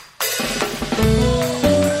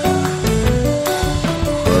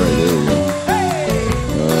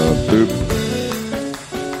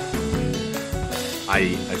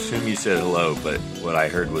said hello, but what I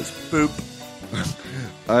heard was boop.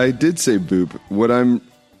 I did say boop. What I'm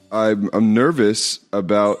nervous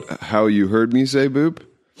about how you heard me say boop,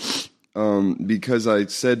 because I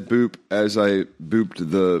said boop as I booped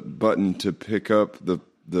the button to pick up the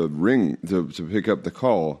ring to pick up the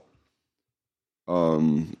call,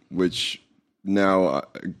 which now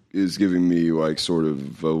is giving me like sort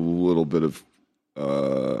of a little bit of.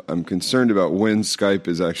 I'm concerned about when Skype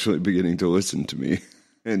is actually beginning to listen to me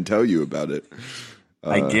and tell you about it.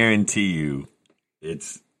 I guarantee you,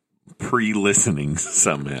 it's pre-listening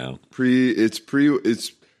somehow.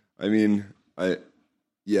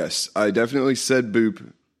 Yes, I definitely said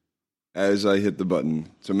boop as I hit the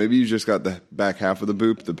button. So maybe you just got the back half of the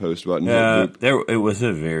boop, the post button. Boop. It was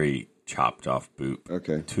a very chopped off boop.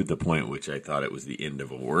 Okay. To the point which I thought it was the end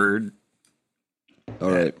of a word.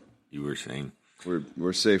 All right. You were saying.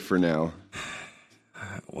 We're safe for now.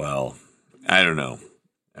 Well, I don't know.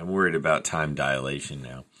 I'm worried about time dilation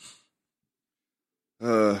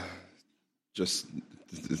now. Just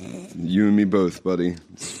you and me both, buddy.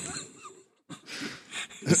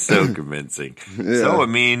 So convincing. Yeah. So, I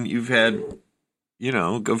mean, you've had,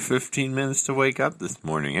 go 15 minutes to wake up this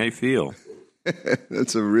morning. How you feel?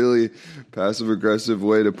 That's a really passive-aggressive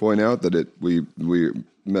way to point out that we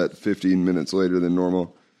met 15 minutes later than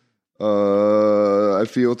normal. I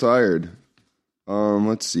feel tired.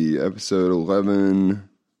 Let's see, episode 11.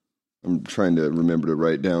 I'm trying to remember to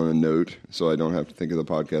write down a note so I don't have to think of the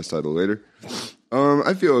podcast title later.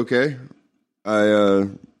 I feel okay. I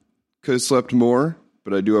could have slept more,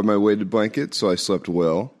 but I do have my weighted blanket, so I slept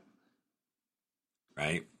well.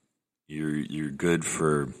 Right. You're good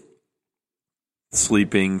for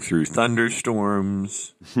sleeping through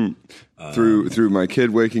thunderstorms. Through my kid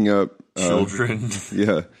waking up. Children.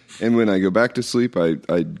 Yeah. And when I go back to sleep, I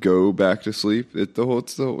go back to sleep. It's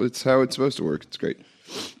how it's supposed to work. It's great.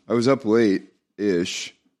 I was up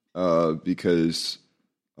late-ish because,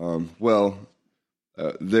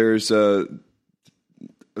 there's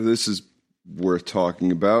this is worth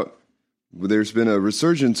talking about. There's been a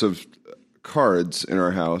resurgence of cards in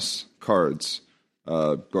our house. Cards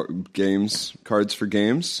for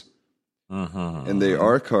games. And they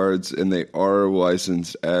are cards, and they are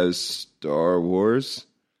licensed as Star Wars.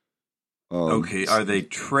 Okay, are they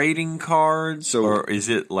trading cards, or is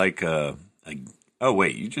it like a... Oh,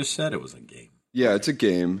 wait, you just said it was a game. Yeah, it's a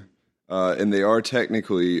game, and they are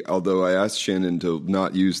technically, although I asked Shannon to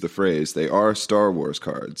not use the phrase, they are Star Wars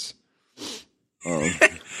cards.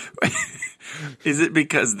 Is it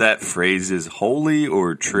because that phrase is holy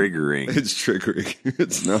or triggering? It's triggering.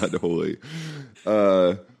 It's not holy.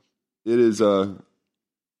 It's a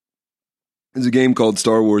game called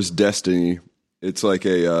Star Wars Destiny. It's like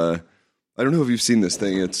I don't know if you've seen this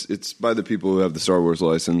thing. It's by the people who have the Star Wars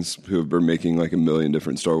license, who have been making like a million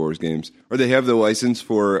different Star Wars games. Or they have the license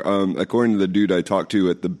for, according to the dude I talked to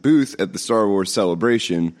at the booth at the Star Wars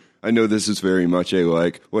Celebration. I know this is very much a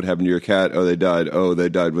like, what happened to your cat? Oh, they died. Oh, they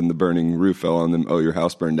died when the burning roof fell on them. Oh, your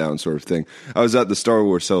house burned down, sort of thing. I was at the Star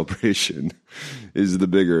Wars Celebration is the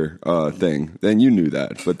bigger thing. And you knew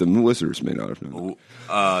that, but the listeners may not have known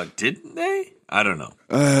that. Didn't they? I don't know.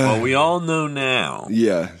 Well, we all know now.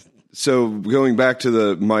 Yeah. So going back to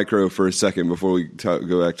the micro for a second before we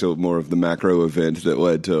go back to more of the macro event that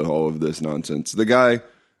led to all of this nonsense. The guy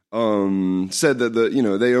said that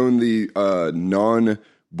they own the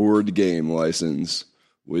non-board game license,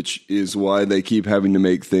 which is why they keep having to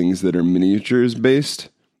make things that are miniatures based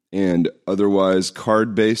and otherwise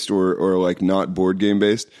card based or like not board game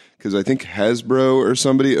based. Because I think Hasbro or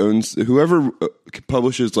somebody owns whoever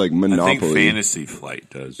publishes like Monopoly. I think Fantasy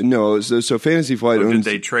Flight does. No, so Fantasy Flight owns.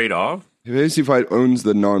 Did they trade off? Fantasy Flight owns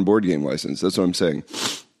the non-board game license. That's what I'm saying.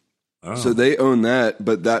 Oh. So they own that,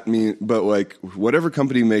 but like whatever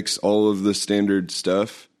company makes all of the standard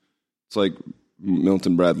stuff, it's like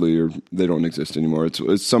Milton Bradley, or they don't exist anymore.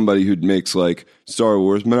 It's somebody who makes like Star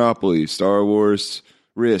Wars Monopoly, Star Wars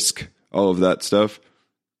Risk, all of that stuff.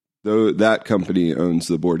 Though that company owns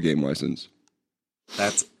the board game license.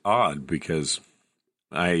 That's odd because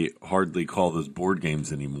I hardly call those board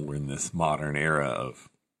games anymore in this modern era of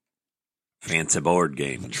fancy board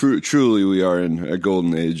games. Truly, we are in a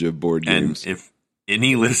golden age of board games. And if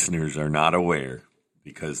any listeners are not aware,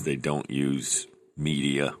 because they don't use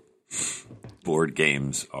media, board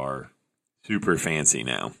games are super fancy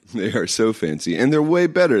now. They are so fancy, and they're way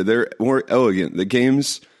better. They're more elegant. The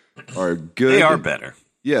games are good. They are better.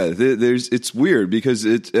 Yeah, it's weird because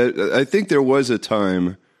I think there was a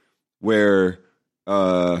time where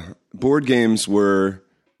board games were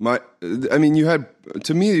you had,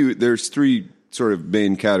 to me, there's three sort of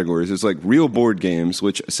main categories. It's like real board games,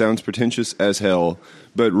 which sounds pretentious as hell,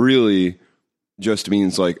 but really just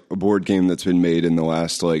means like a board game that's been made in the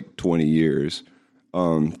last like 20 years.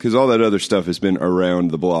 Because all that other stuff has been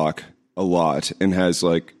around the block a lot and has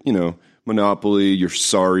like, you know, Monopoly, your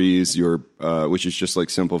Saris, your which is just like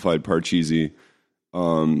simplified Parcheesi,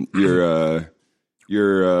 your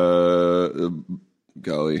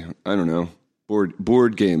golly, I don't know,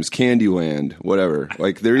 board games, Candyland, whatever.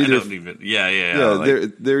 Like they're either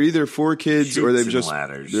like they're either for kids or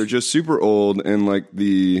they're just super old and like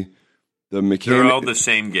the mechanic. They're all the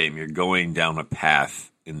same game. You're going down a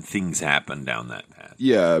path and things happen down that path.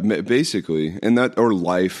 Yeah, basically, and that or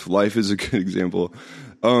life is a good example.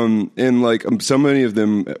 And like so many of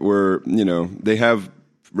them were, you know, they have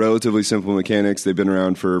relatively simple mechanics. They've been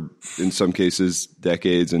around for, in some cases,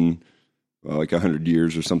 decades and like 100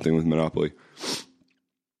 years or something with Monopoly.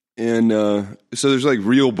 And so there's like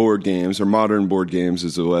real board games or modern board games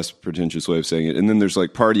is a less pretentious way of saying it. And then there's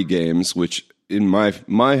like party games, which in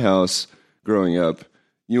my house growing up,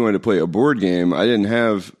 you wanted to play a board game. I didn't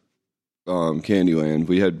have Candyland.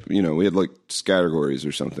 We had like Scattergories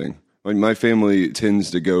or something. I mean, my family tends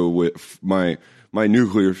to go with my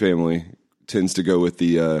nuclear family tends to go with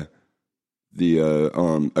the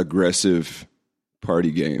aggressive party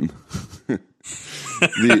game.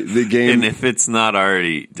 the game, and if it's not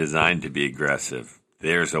already designed to be aggressive,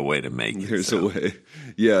 there's a way to make it. There's a way.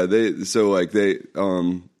 Yeah,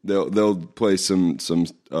 they'll play some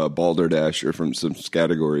balderdash or from some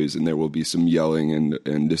categories, and there will be some yelling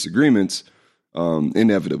and disagreements,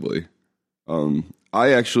 inevitably.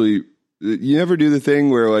 I actually, you never do the thing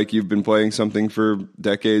where like you've been playing something for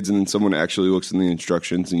decades and then someone actually looks in the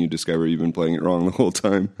instructions and you discover you've been playing it wrong the whole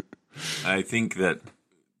time. I think that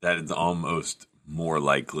is almost more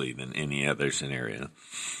likely than any other scenario.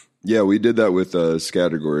 Yeah, we did that with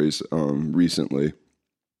Scattergories recently.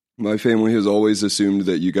 My family has always assumed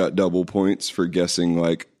that you got double points for guessing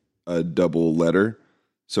like a double letter.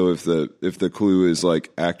 So if the clue is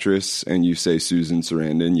like actress and you say Susan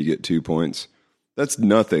Sarandon, you get 2 points. That's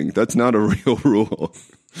nothing. That's not a real rule.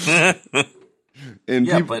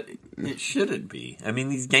 And but it shouldn't be. I mean,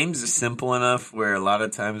 these games are simple enough where a lot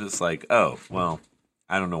of times it's like, oh, well,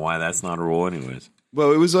 I don't know why that's not a rule anyways.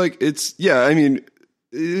 Well, it was like, I mean,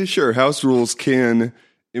 sure, house rules can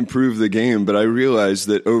improve the game, but I realized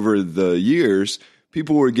that over the years,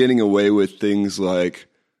 people were getting away with things like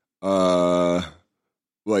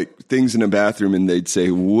things in a bathroom and they'd say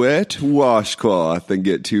wet washcloth and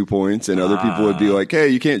get 2 points, and other people would be like, hey,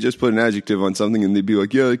 you can't just put an adjective on something, and they'd be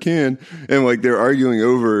like, yeah, I can, and like they're arguing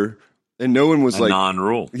over, and no one was like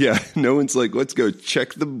non-rule. Yeah, no one's like, let's go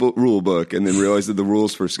check the rule book, and then realize that the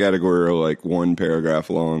rules for Scattergory are like one paragraph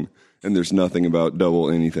long, and there's nothing about double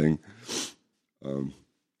anything.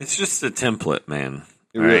 It's just a template, man.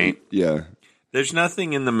 Right? Yeah. There's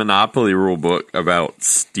nothing in the Monopoly rule book about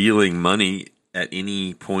stealing money at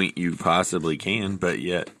any point you possibly can, but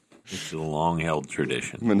yet it's a long-held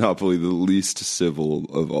tradition. Monopoly, the least civil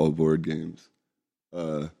of all board games.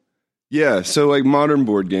 Yeah, so like modern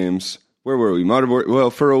board games, where were we? Well,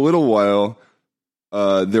 for a little while,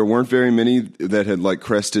 there weren't very many that had like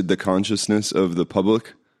crested the consciousness of the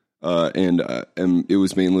public, and it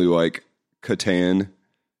was mainly like Catan,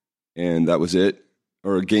 and that was it.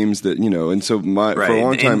 Or games that, you know, and so for a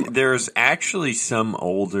long time... And there's actually some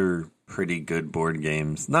older, pretty good board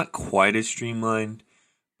games, not quite as streamlined,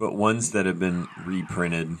 but ones that have been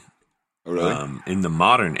reprinted in the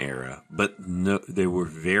modern era. But no, they were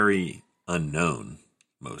very unknown,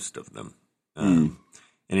 most of them. And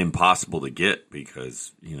impossible to get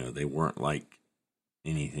because, you know, they weren't like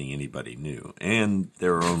anything anybody knew. And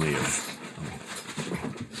there were only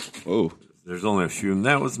there's only a few, and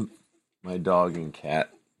that was... my dog and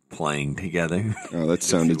cat playing together. Oh, that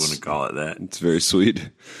sounded... if you want to call it that. It's very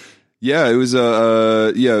sweet. Yeah, it was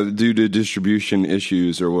due to distribution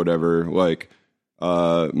issues or whatever. Like,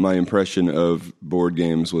 my impression of board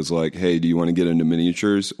games was like, hey, do you want to get into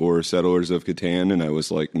miniatures or Settlers of Catan? And I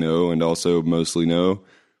was like, no, and also mostly no.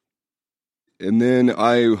 And then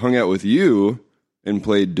I hung out with you and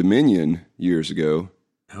played Dominion years ago.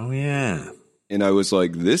 Oh, yeah. And I was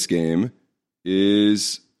like, this game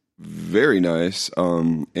is... very nice.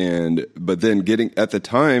 But then at the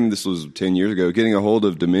time, this was 10 years ago, getting a hold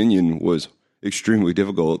of Dominion was extremely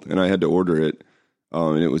difficult, and I had to order it,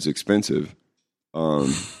 and it was expensive.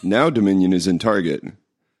 Now Dominion is in Target.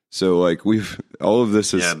 So like all of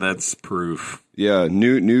this is... yeah, that's proof. Yeah,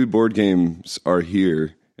 new board games are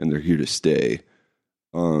here, and they're here to stay.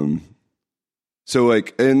 So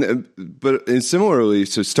like, but similarly,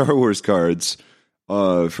 so Star Wars cards,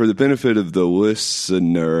 for the benefit of the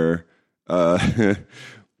listener,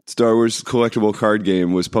 Star Wars collectible card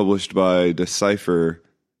game was published by Decipher,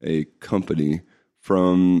 a company.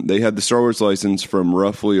 They had the Star Wars license from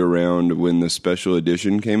roughly around when the special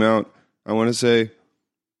edition came out, I want to say,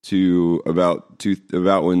 to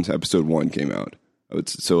about when episode 1 came out.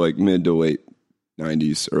 So like mid to late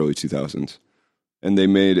 90s, early 2000s. And they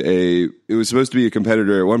made it was supposed to be a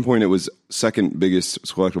competitor. At one point, it was second biggest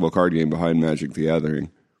collectible card game behind Magic the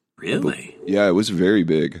Gathering. Really? Yeah, it was very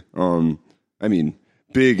big. I mean,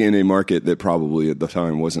 big in a market that probably at the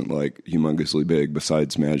time wasn't like humongously big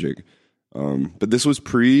besides Magic. But this was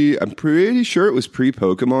I'm pretty sure it was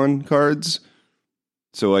pre-Pokemon cards.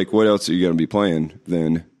 So like, what else are you going to be playing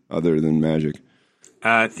then other than Magic?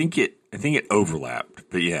 I think it overlapped,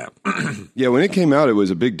 but yeah. Yeah, when it came out, it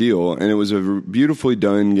was a big deal, and it was a beautifully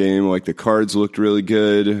done game. Like, the cards looked really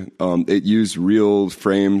good. It used real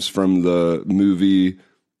frames from the movie.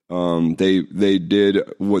 They did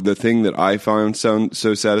the thing that I found so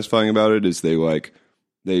satisfying about it is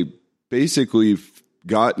they basically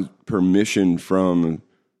got permission from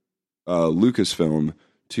Lucasfilm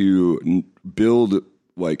to build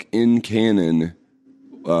like in canon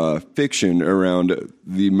fiction around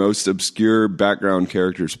the most obscure background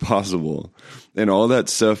characters possible, and all that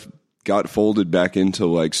stuff got folded back into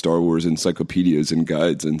like Star Wars encyclopedias and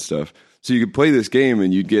guides and stuff. So you could play this game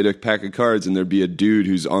and you'd get a pack of cards and there'd be a dude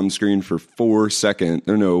who's on screen for 4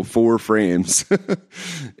 frames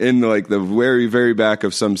in like the very, very back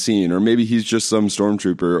of some scene, or maybe he's just some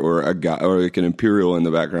stormtrooper or a guy or like an Imperial in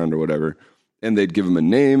the background or whatever. And they'd give him a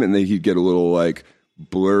name and then he'd get a little like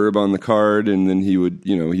blurb on the card, and then he would,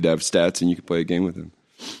 he'd have stats and you could play a game with him.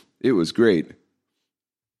 It was great.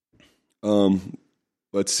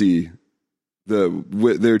 Let's see. There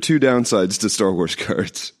are 2 downsides to Star Wars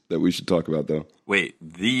cards that we should talk about, though. Wait,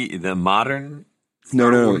 the modern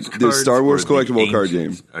Wars the Star Wars collectible card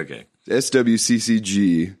game. Okay.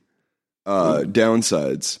 SWCCG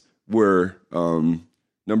downsides were,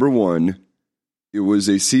 number 1, it was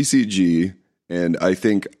a CCG, and I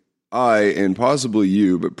think I, and possibly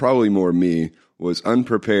you, but probably more me, was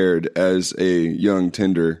unprepared as a young,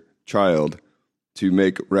 tender child to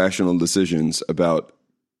make rational decisions about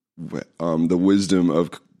the wisdom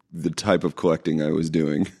of the type of collecting I was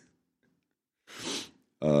doing.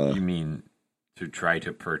 You mean to try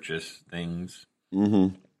to purchase things?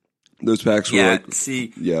 Mm-hmm. Those packs were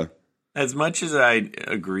yeah. As much as I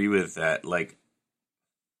agree with that, like,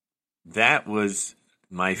 that was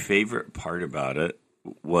my favorite part about it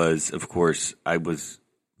was, of course, I was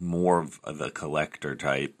more of the collector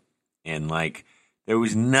type, and like, there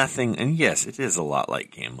was nothing, and yes, it is a lot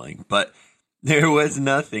like gambling, but there was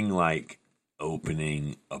nothing like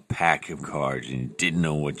opening a pack of cards and you didn't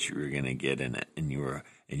know what you were going to get in it, and you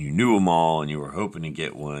knew them all and you were hoping to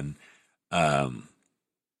get one.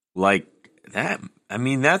 Like that. I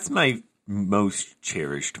mean, that's my most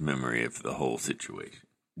cherished memory of the whole situation.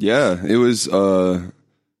 Yeah, it was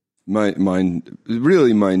mine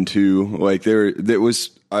too. Like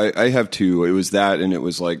I have 2. It was that, and it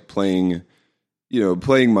was like playing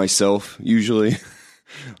myself usually.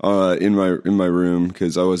 In my room,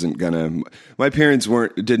 because I wasn't gonna. My parents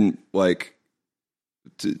didn't like.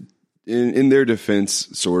 In their defense,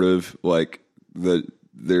 sort of like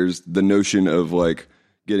there's the notion of like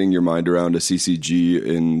getting your mind around a CCG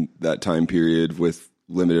in that time period with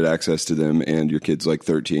limited access to them, and your kid's like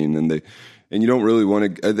 13, and you don't really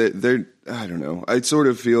want to. They're I don't know. I sort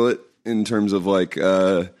of feel it in terms of like.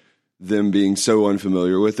 Them being so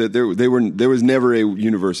unfamiliar with it, there was never a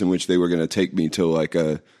universe in which they were going to take me to like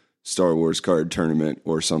a Star Wars card tournament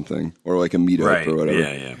or something, or like a meetup or whatever.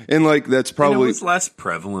 Yeah. And like that's probably it was less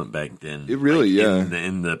prevalent back then. It really, like,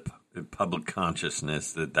 in the public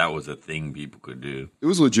consciousness that was a thing people could do. It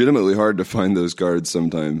was legitimately hard to find those cards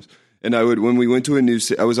sometimes. And when we went to a new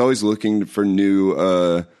city, I was always looking for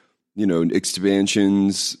new.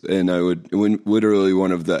 Expansions, and literally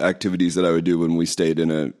one of the activities that I would do when we stayed in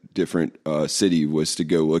a different city was to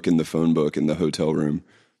go look in the phone book in the hotel room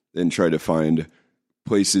and try to find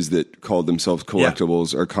places that called themselves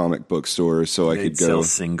collectibles or comic book stores, so I could go sell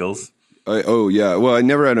singles. Well, I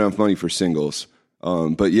never had enough money for singles,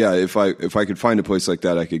 but yeah, if I could find a place like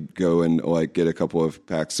that, I could go and like get a couple of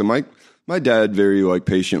packs. So my dad very like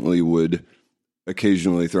patiently would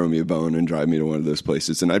occasionally throw me a bone and drive me to one of those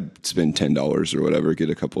places, and I'd spend $10 or whatever, get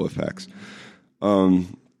a couple of packs.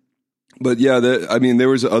 But yeah, there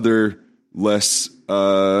was other less,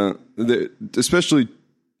 especially,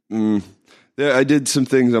 I did some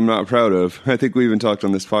things I'm not proud of. I think we even talked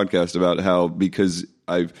on this podcast about how, because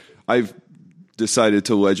I've decided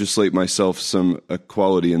to legislate myself some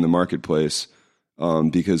equality in the marketplace,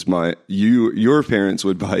 because your parents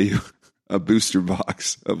would buy you a booster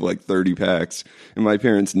box of like 30 packs. And my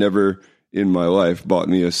parents never in my life bought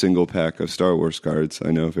me a single pack of Star Wars cards.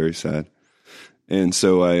 I know, very sad. And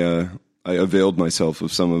so I availed myself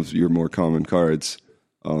of some of your more common cards.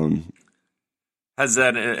 Has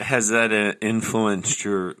that influenced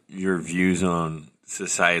your views on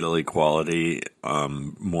societal equality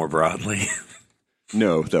more broadly?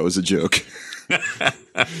 No, that was a joke.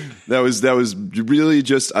 That was really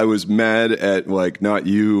just, I was mad at like not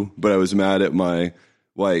you, but I was mad at my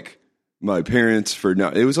parents for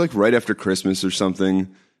not. It was like right after Christmas or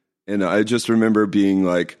something, and I just remember being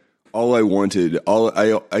like, all I wanted,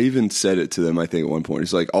 I even said it to them, I think at one point.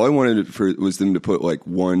 It's like all I wanted was them to put like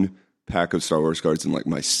one pack of Star Wars cards in like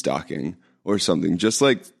my stocking or something, just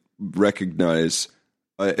like recognize.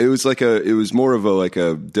 It was more of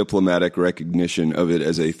a diplomatic recognition of it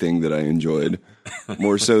as a thing that I enjoyed,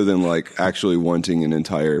 more so than like actually wanting an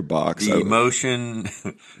entire box. The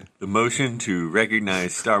motion to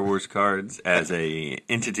recognize Star Wars cards as a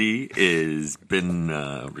entity is been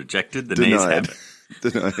rejected. The nays have it.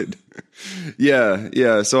 Denied.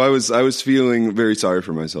 Yeah. So I was feeling very sorry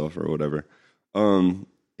for myself or whatever. I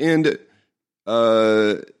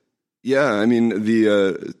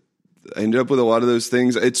mean I ended up with a lot of those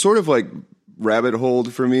things. It's sort of like rabbit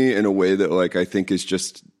holed for me in a way that like I think is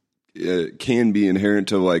just can be inherent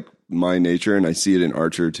to like my nature, and I see it in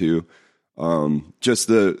Archer too. Just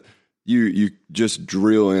you just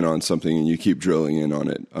drill in on something and you keep drilling in on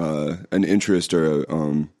it. An interest or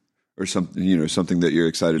something, something that you're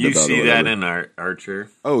excited about. You see that in Archer?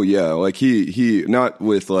 Oh yeah, like he not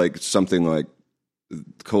with like something like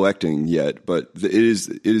collecting yet, but it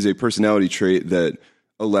is a personality trait that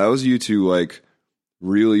allows you to like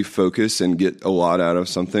really focus and get a lot out of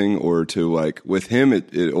something, or to like with him,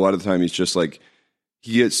 it a lot of the time he's just like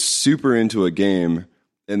he gets super into a game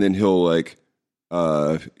and then he'll like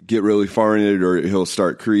get really far in it, or he'll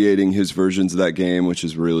start creating his versions of that game, which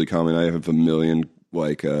is really common. I have a million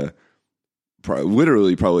like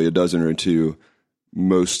literally probably a dozen or two,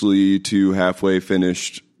 mostly to halfway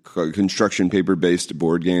finished construction paper based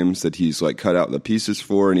board games that he's like cut out the pieces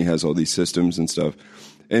for, and he has all these systems and stuff.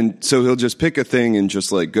 And so he'll just pick a thing and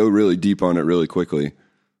just like go really deep on it really quickly.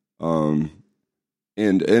 That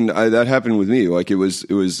happened with me. Like it was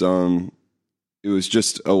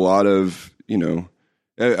just a lot of,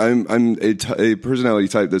 I'm a personality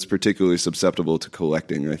type that's particularly susceptible to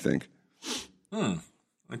collecting, I think.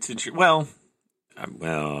 That's interesting. Well,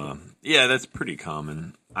 yeah, that's pretty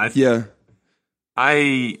common.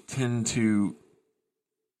 I tend to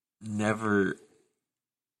never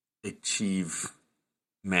achieve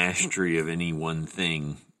mastery of any one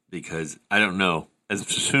thing because I don't know. As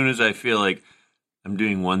soon as I feel like I'm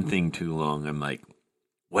doing one thing too long, I'm like,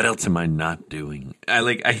 what else am I not doing?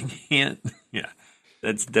 I can't. Yeah,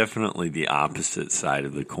 that's definitely the opposite side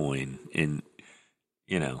of the coin. And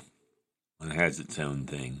it has its own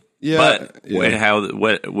thing. Yeah. But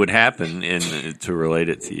what would happen, and to relate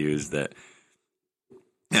it to you, is that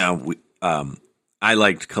I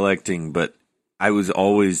liked collecting, but I was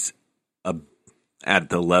always at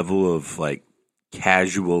the level of like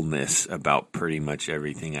casualness about pretty much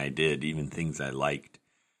everything I did, even things I liked.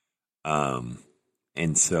 And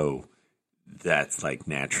so that's like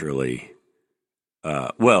naturally,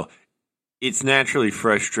 it's naturally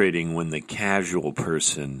frustrating when the casual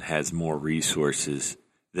person has more resources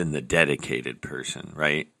than the dedicated person,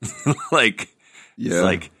 right? It's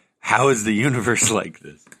like, how is the universe like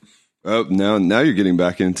this? Oh, now you're getting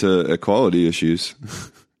back into equality issues.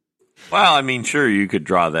 Well, I mean, sure, you could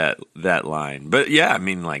draw that line. But yeah, I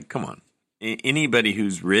mean, like, come on. Anybody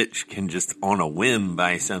who's rich can just on a whim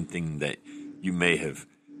buy something that you may have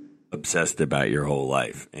obsessed about your whole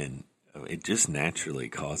life. And it just naturally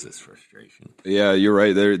causes frustration. Yeah, you're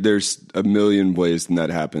right. There's a million ways that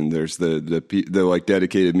happened. There's the like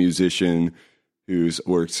dedicated musician who's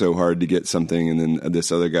worked so hard to get something, and then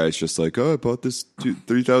this other guy's just like, oh, I bought this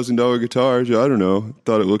 $3,000 guitar. I don't know.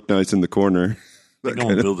 Thought it looked nice in the corner. They're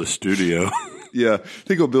going to build a studio. Yeah, I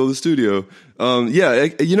think I'll build a studio.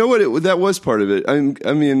 You know what? That was part of it.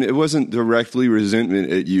 I mean, it wasn't directly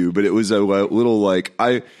resentment at you, but it was a little like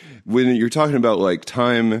when you're talking about like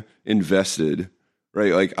time invested,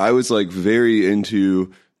 right? Like I was like very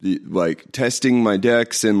into the like testing my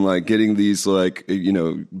decks and like getting these like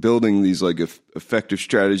building these like effective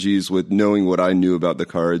strategies with knowing what I knew about the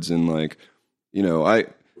cards, and like I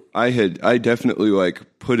definitely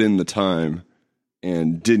like put in the time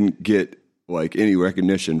and didn't get like any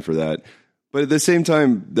recognition for that. But at the same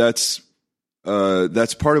time, that's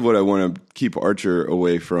part of what I want to keep Archer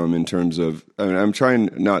away from in terms of, I'm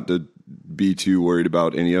trying not to be too worried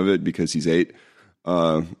about any of it because he's 8.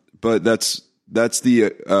 but that's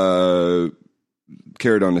the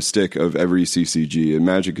carrot on a stick of every CCG, and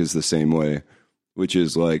Magic is the same way, which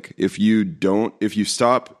is like if you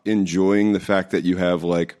stop enjoying the fact that you have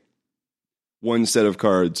like one set of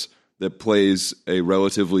cards that plays a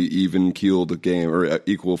relatively even-keeled game or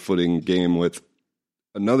equal footing game with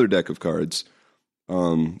another deck of cards,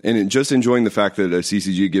 just enjoying the fact that a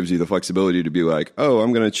CCG gives you the flexibility to be like, oh,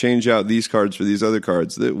 I'm going to change out these cards for these other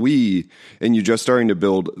cards and you're just starting to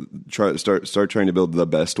start trying to build the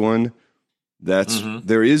best one.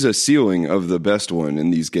 There is a ceiling of the best one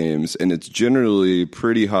in these games, and it's generally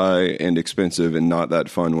pretty high and expensive and not that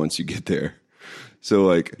fun once you get there. So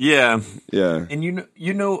like, yeah. And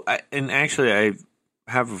and actually I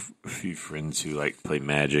have a few friends who like play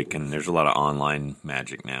Magic, and there's a lot of online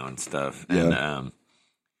Magic now and stuff. Yeah. And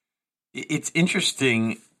it's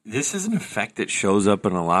interesting. This is an effect that shows up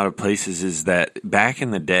in a lot of places, is that back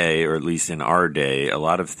in the day, or at least in our day, a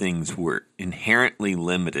lot of things were inherently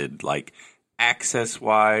limited, like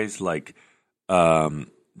access-wise, like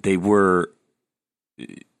they were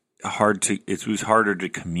it was harder to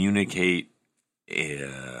communicate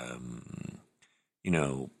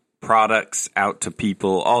products out to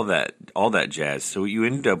people, all that jazz. So you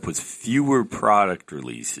end up with fewer product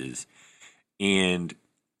releases and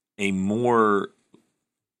a more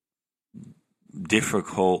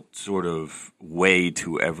difficult sort of way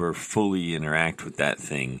to ever fully interact with that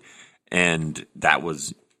thing. And that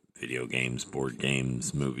was video games, board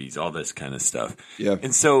games, movies, all this kind of stuff. Yeah.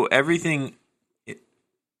 And so everything,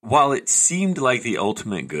 while it seemed like the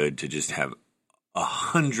ultimate good to just have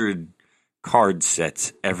 100 card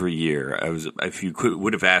sets every year, if you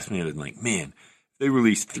would have asked me, I'd been like, man, if they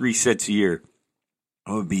released 3 sets a year,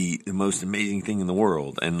 it would be the most amazing thing in the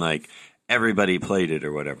world. And like everybody played it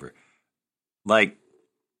or whatever. Like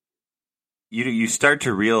you start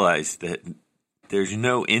to realize that there's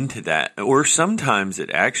no end to that, or sometimes it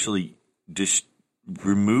actually just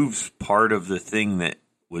removes part of the thing that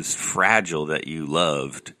was fragile that you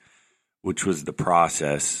loved, which was the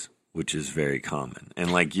process, which is very common.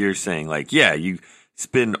 And like you're saying, like, yeah, you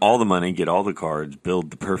spend all the money, get all the cards,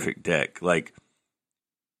 build the perfect deck. Like,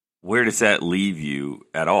 where does that leave you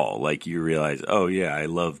at all? Like, you realize, oh yeah, I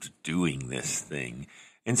loved doing this thing.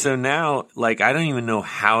 And so now, like, I don't even know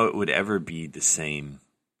how it would ever be the same.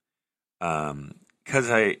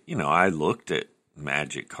 Because I looked at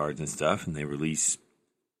Magic cards and stuff, and they release,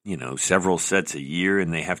 several sets a year,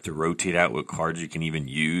 and they have to rotate out what cards you can even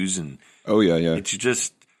use. And oh yeah, it's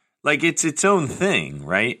just like it's its own thing,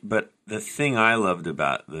 right? But the thing I loved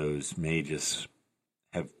about those may just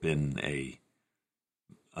have been a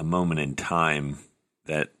moment in time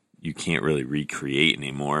that you can't really recreate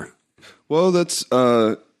anymore. Well, that's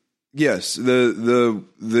yes.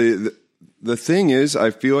 The thing is, I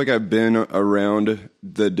feel like I've been around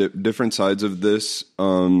the different sides of this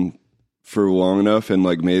for long enough and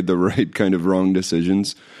like made the right kind of wrong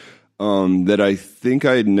decisions that I think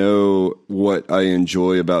I know what I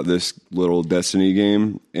enjoy about this little Destiny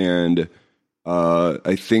game, and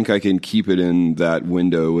I think I can keep it in that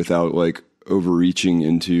window without like overreaching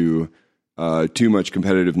into too much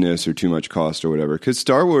competitiveness or too much cost or whatever. Because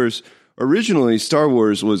originally Star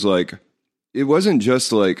Wars was like, it wasn't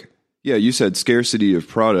just like, yeah, you said scarcity of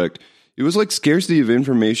product. It was like scarcity of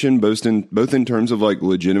information, both in terms of like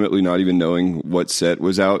legitimately not even knowing what set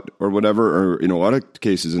was out or whatever, or in a lot of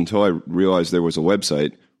cases until I realized there was a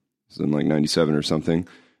website, in like 97 or something,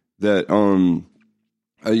 that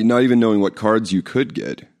not even knowing what cards you could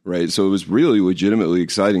get, right? So it was really legitimately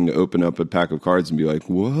exciting to open up a pack of cards and be like,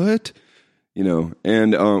 what?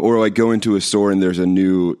 And or like go into a store and there's a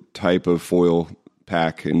new type of foil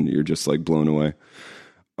pack and you're just like blown away.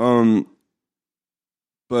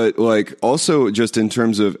 But like also just in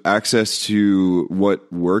terms of access to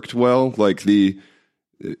what worked well, like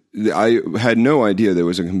I had no idea there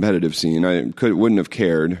was a competitive scene. Wouldn't have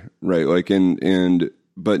cared, right? Like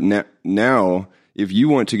but now if you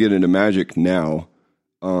want to get into Magic now,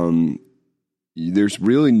 there's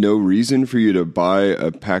really no reason for you to buy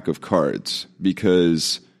a pack of cards,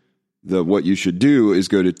 because what you should do is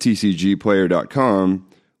go to tcgplayer.com,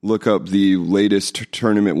 look up the latest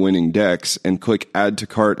tournament winning decks, and click add to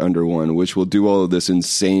cart under one, which will do all of this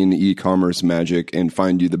insane e-commerce magic and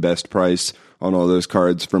find you the best price on all those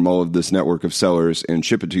cards from all of this network of sellers and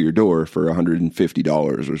ship it to your door for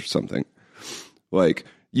 $150 or something. Like,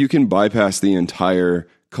 you can bypass the entire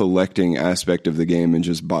collecting aspect of the game and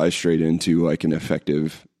just buy straight into like an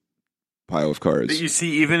effective pile of cards. But you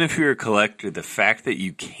see, even if you're a collector, the fact that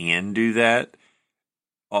you can do that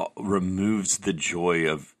removes the joy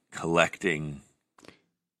of collecting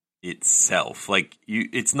itself. Like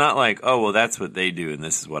it's not like, oh well, that's what they do and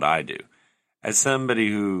this is what I do. As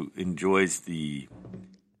somebody who enjoys the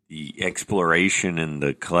exploration and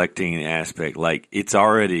the collecting aspect, like it's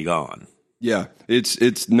already gone. Yeah,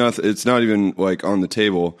 it's not even like on the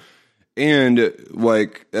table. And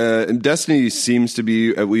like Destiny seems to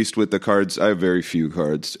be, at least with the cards, I have very few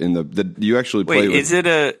cards in the you actually play. Wait,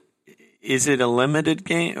 with. Is it a limited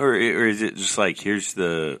game or is it just like here's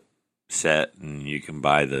the set and you can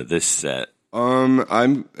buy this set?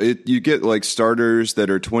 You get like starters that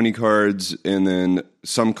are 20 cards, and then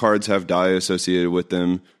some cards have die associated with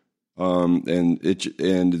them. And then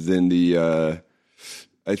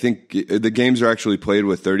I think the games are actually played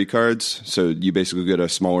with 30 cards, so you basically get a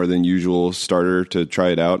smaller than usual starter to try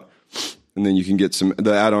it out, and then you can get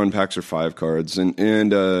the add-on packs are 5 cards, and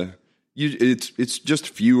it's just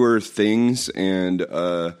fewer things, and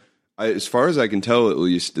as far as I can tell, at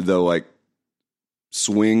least the like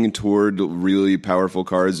swing toward really powerful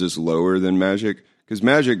cards is lower than Magic, because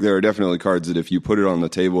Magic there are definitely cards that if you put it on the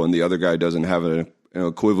table and the other guy doesn't have an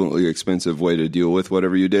equivalently expensive way to deal with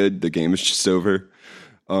whatever you did, the game is just over.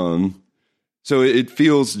 So it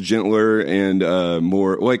feels gentler and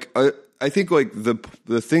more like I think like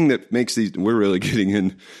the thing that makes these, we're really getting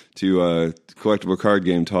into collectible card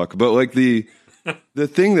game talk, but like the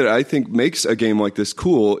thing that I think makes a game like this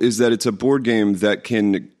cool is that it's a board game that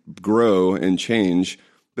can grow and change,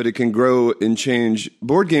 but it can grow and change.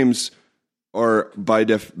 Board games are by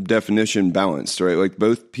definition balanced, right? Like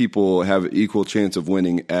both people have equal chance of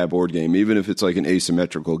winning a board game, even if it's like an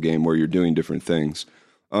asymmetrical game where you're doing different things.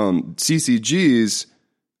 CCGs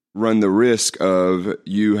run the risk of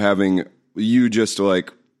you just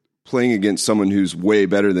like playing against someone who's way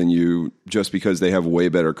better than you just because they have way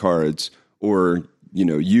better cards, or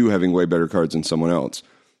you having way better cards than someone else.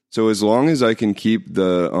 So as long as I can keep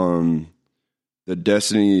the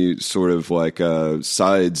Destiny sort of like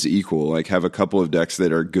sides equal, like have a couple of decks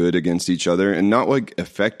that are good against each other and not like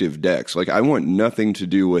effective decks. Like I want nothing to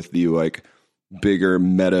do with the like bigger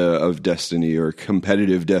meta of Destiny or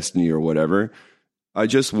competitive Destiny or whatever. I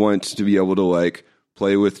just want to be able to like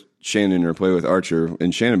play with Shannon or play with Archer.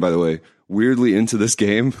 And Shannon, by the way, weirdly into this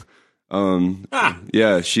game.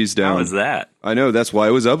 Yeah, she's down. How is that? I know, that's why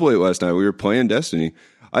I was up late last night. We were playing Destiny.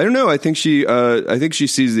 I don't know. I think she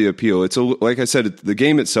sees the appeal. It's like I said, the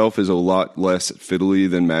game itself is a lot less fiddly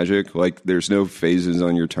than Magic. Like there's no phases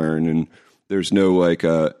on your turn, and there's no like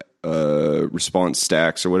response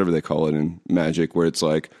stacks or whatever they call it in Magic, where it's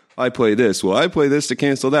like I play this. Well, I play this to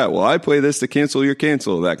cancel that. Well, I play this to cancel your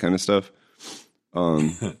cancel. That kind of stuff.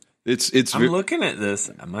 It's. I'm looking at this.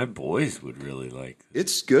 My boys would really like this.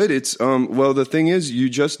 It's good. It's well, the thing is, you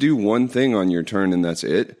just do one thing on your turn, and that's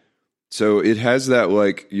it. So it has that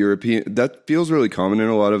like European, that feels really common in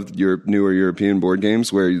a lot of your newer European board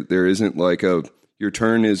games, where there isn't like your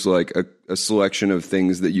turn is like a selection of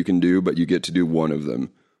things that you can do, but you get to do one of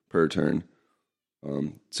them per turn.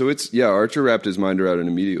 So it's, yeah, Archer wrapped his mind around it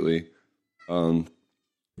immediately.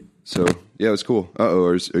 So yeah, it's cool.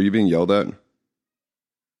 Are you being yelled at?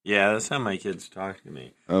 Yeah, that's how my kids talk to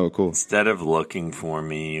me. Oh, cool. Instead of looking for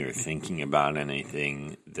me or thinking about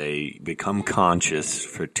anything, they become conscious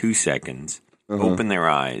for 2 seconds, open their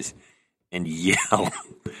eyes, and yell,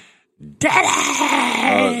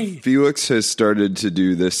 "Daddy!" Felix has started to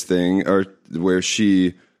do this thing where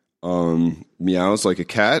she meows like a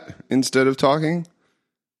cat instead of talking,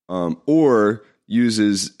 or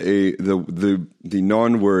uses the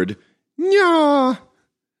non-word "nya,"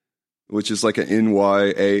 which is like a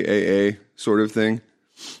NYAAA sort of thing.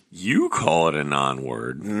 You call it a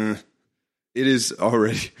non-word. It is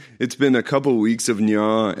already. It's been a couple weeks of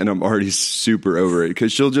nya, and I'm already super over it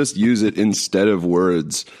because she'll just use it instead of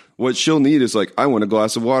words. What she'll need is like, I want a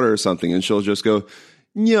glass of water or something, and she'll just go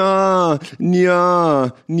nya,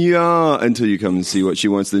 nya, nya until you come and see what she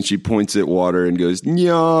wants. Then she points at water and goes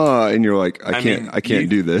nya, and you're like, I can't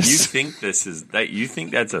do this. You think you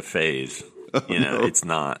think that's a phase. No. It's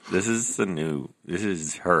not. This is this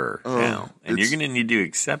is her now. And you're going to need to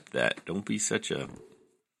accept that. Don't be such a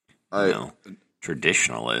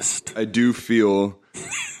traditionalist. I do feel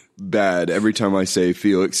bad every time I say,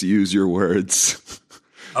 Felix, use your words.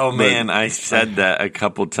 Oh, man, I said that a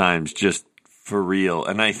couple times just for real.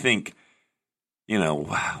 And I think,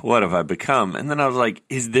 what have I become? And then I was like,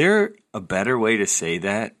 is there a better way to say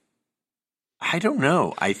that? I don't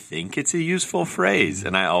know. I think it's a useful phrase,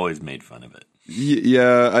 and I always made fun of it.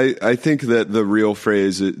 Yeah, I think that the real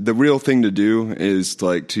thing to do is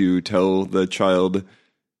like to tell the child,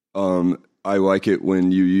 I like it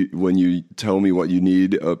when you tell me what you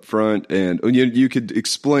need up front, and you could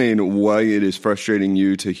explain why it is frustrating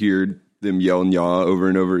you to hear them yell "nya" over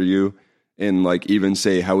and over at you, and like even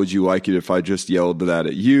say, "How would you like it if I just yelled that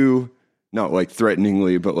at you?" Not like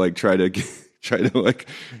threateningly, but like try to like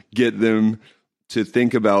get them to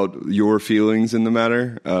think about your feelings in the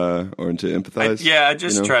matter, or to empathize. I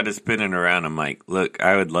just try to spin it around. I'm like, look,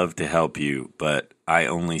 I would love to help you, but I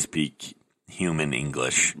only speak human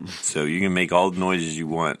English, so you can make all the noises you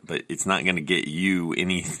want, but it's not going to get you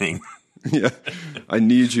anything. Yeah, I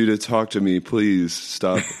need you to talk to me, please.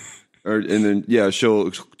 Stop. And then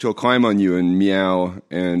she'll climb on you and meow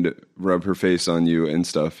and rub her face on you and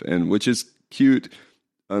stuff, and which is cute.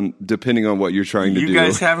 Depending on what you're trying to do. You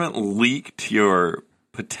guys haven't leaked your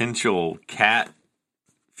potential cat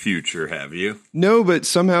future, have you? No, but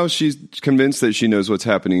somehow she's convinced that she knows what's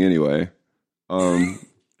happening anyway. So,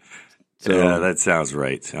 yeah, that sounds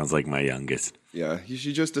right. Sounds like my youngest. Yeah,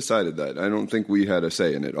 she just decided that. I don't think we had a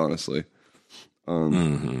say in it, honestly.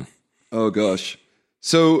 Oh, gosh.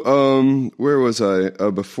 So, where was I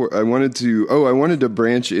before? I wanted to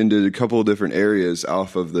branch into a couple of different areas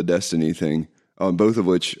off of the Destiny thing. Both of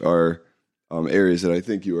which are areas that I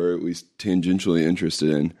think you are at least tangentially interested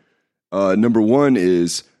in. Number one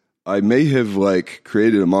is I may have like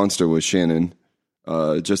created a monster with Shannon,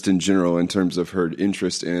 just in general in terms of her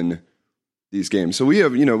interest in these games. So we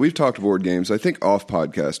have, we've talked board games. I think off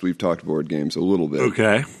podcast we've talked board games a little bit.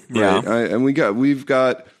 Okay, yeah, right? And we've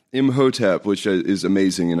got Imhotep, which is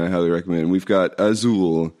amazing, and I highly recommend. We've got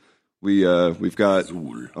Azul. We've got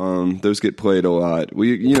those get played a lot.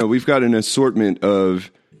 We've got an assortment of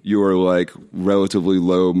your like relatively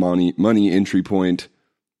low money entry point,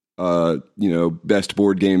 best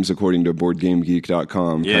board games according to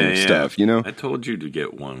BoardGameGeek.com kind of stuff. I told you to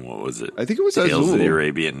get one. What was it? I think it was Tales Azul. of the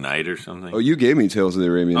Arabian Night or something. Oh, you gave me Tales of the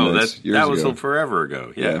Arabian Nights. That was forever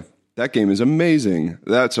ago. Yeah. That game is amazing.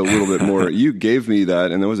 That's a little bit more. You gave me that,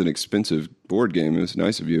 and that was an expensive board game. It was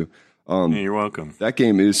nice of you. You're welcome. That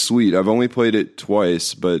game is sweet. I've only played it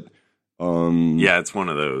twice, but it's one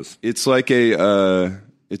of those. It's like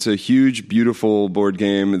it's a huge, beautiful board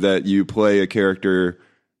game that you play a character.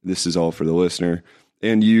 This is all for the listener,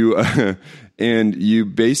 and you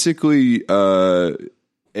basically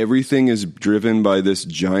everything is driven by this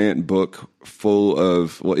giant book full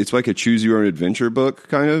of. Well, it's like a choose your own adventure book,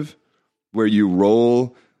 kind of, where you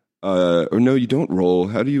roll. Or no, you don't roll.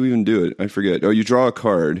 How do you even do it? I forget. Oh, you draw a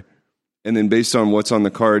card. And then based on what's on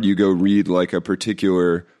the card, you go read like a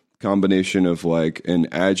particular combination of like an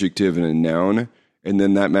adjective and a noun. And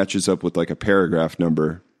then that matches up with like a paragraph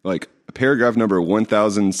number, like a paragraph number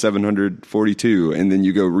 1742. And then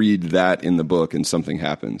you go read that in the book and something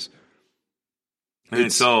happens. And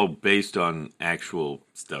it's all based on actual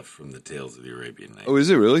stuff from the Tales of the Arabian Nights. Oh,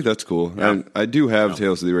 is it really? That's cool. Yeah. I do have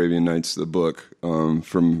Tales of the Arabian Nights, the book,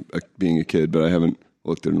 from being a kid, but I haven't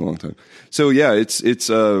looked at it in a long time. So yeah,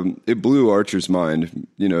 it blew Archer's mind,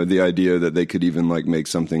 the idea that they could even like make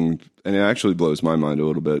something, and it actually blows my mind a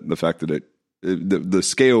little bit. The fact that the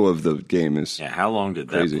scale of the game is how long did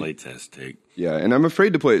crazy. That playtest take? Yeah, and I'm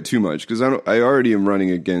afraid to play it too much because I already am running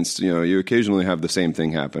against, you occasionally have the same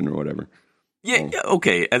thing happen or whatever. Yeah,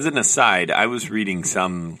 okay. As an aside, I was reading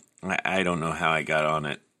some, I don't know how I got on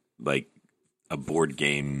it, like a board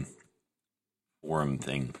game forum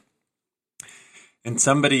thing. And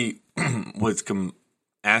somebody was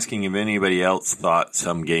asking if anybody else thought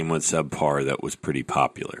some game was subpar that was pretty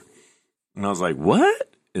popular. And I was like,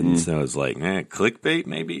 what? And so I was like, clickbait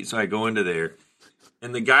maybe? So I go into there.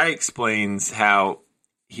 And the guy explains how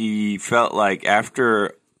he felt like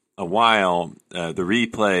after a while,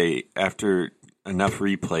 after enough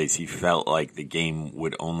replays, he felt like the game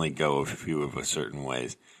would only go a few of a certain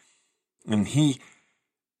ways. And he...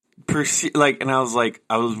 and I was like,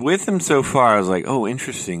 I was with him so far. I was like, oh,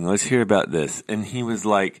 interesting. Let's hear about this. And he was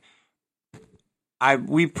like,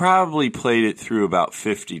 we probably played it through about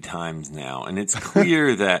 50 times now, and it's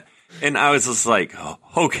clear that. And I was just like, oh,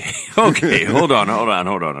 okay, hold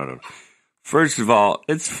on. First of all,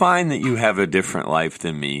 it's fine that you have a different life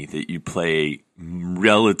than me, that you play a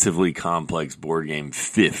relatively complex board game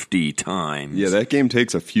 50 times. Yeah, that game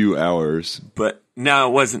takes a few hours. But no,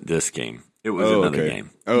 it wasn't this game. It was another game.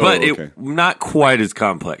 It not quite as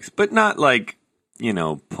complex, but not like,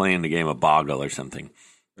 playing the game of Boggle or something.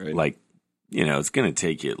 Right. Like, it's going to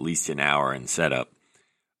take you at least an hour in setup.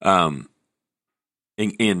 In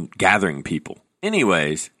gathering people.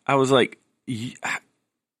 Anyways, I was like, you've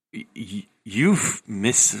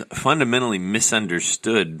fundamentally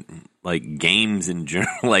misunderstood like games in general.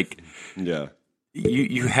 Like, yeah,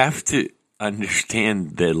 you have to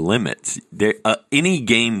understand the limits. Any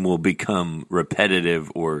game will become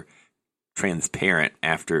repetitive or transparent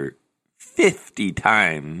after 50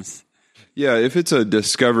 times. Yeah, if it's a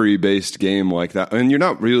discovery-based game like that, and you're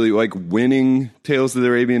not really, like, winning Tales of the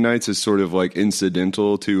Arabian Nights is sort of, like,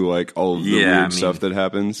 incidental to, like, all of the weird stuff that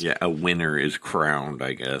happens. Yeah, a winner is crowned,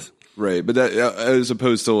 I guess. Right, but that as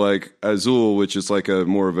opposed to, like, Azul, which is, like, a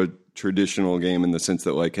more of a traditional game in the sense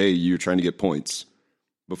that, like, hey, you're trying to get points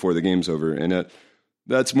before the game's over, and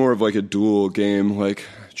that's more of, like, a duel game, like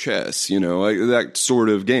chess, you know, like that sort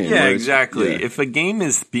of game. Yeah, exactly. Yeah. If a game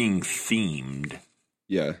is being themed...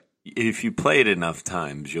 Yeah. If you play it enough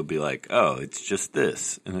times, you'll be like, oh, it's just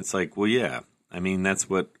this. And it's like, well, yeah. I mean, that's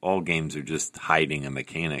what all games are, just hiding a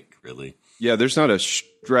mechanic, really. Yeah, there's not a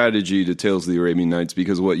strategy to Tales of the Arabian Nights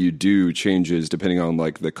because what you do changes depending on,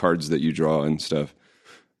 like, the cards that you draw and stuff.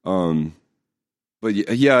 But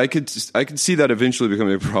yeah, I could see that eventually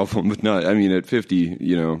becoming a problem, but not, I mean, at 50,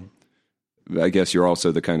 you know, I guess you're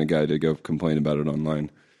also the kind of guy to go complain about it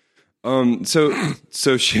online.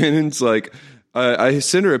 So Shannon's like... I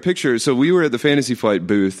sent her a picture. So we were at the Fantasy Flight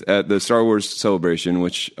booth at the Star Wars Celebration,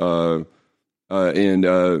 which there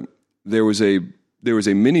was a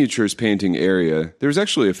miniatures painting area. There was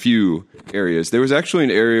actually a few areas. There was actually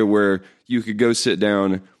an area where you could go sit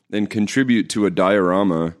down and contribute to a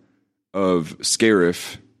diorama of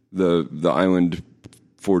Scarif, the island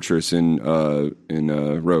fortress in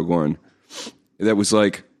Rogue One. That was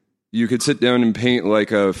like. You could sit down and paint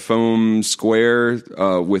like a foam square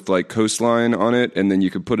with like coastline on it, and then you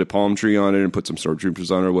could put a palm tree on it and put some stormtroopers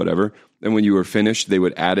on it or whatever. And when you were finished, they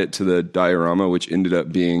would add it to the diorama, which ended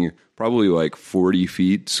up being probably like 40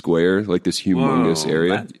 feet square, like this humongous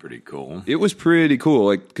area. That's pretty cool. It was pretty cool,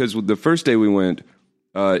 like because the first day we went,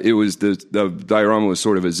 it was the diorama was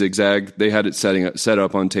sort of a zigzag. They had it set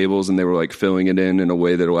up on tables, and they were like filling it in a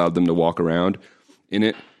way that allowed them to walk around in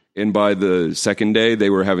it. And by the second day, they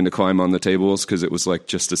were having to climb on the tables because it was like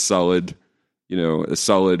just a solid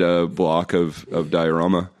block of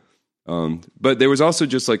diorama. But there was also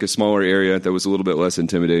just like a smaller area that was a little bit less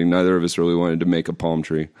intimidating. Neither of us really wanted to make a palm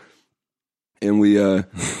tree. And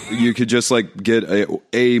you could just like get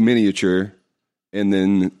a miniature and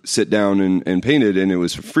then sit down and paint it, and it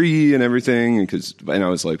was free and everything. And I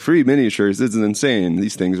was like, free miniatures, this is insane.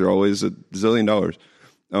 These things are always $1 zillion.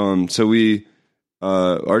 So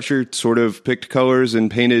Archer sort of picked colors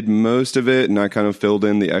and painted most of it, and I kind of filled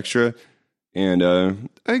in the extra. And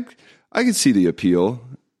I could see the appeal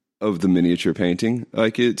of the miniature painting.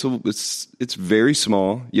 Like it's very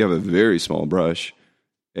small. You have a very small brush,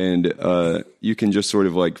 and you can just sort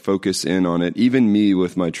of like focus in on it. Even me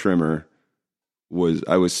with my trimmer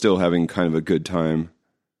I was still having kind of a good time.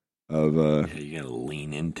 You gotta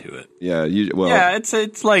lean into it. Yeah,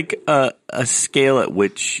 it's like a scale at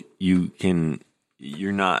which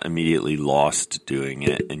you're not immediately lost doing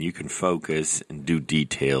it, and you can focus and do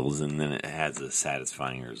details, and then it has a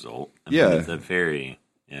satisfying result. It's a very,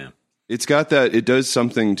 It's got that, it does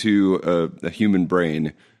something to a human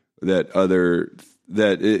brain that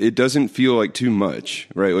it doesn't feel like too much,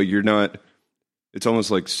 right? Like you're not, it's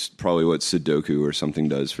almost like probably what Sudoku or something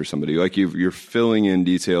does for somebody. Like you're filling in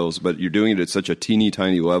details, but you're doing it at such a teeny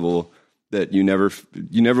tiny level that you never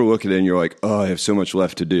look at it and you're like, oh, I have so much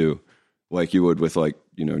left to do. Like you would with like,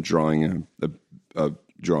 you know, drawing a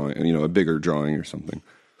drawing, you know, a bigger drawing or something.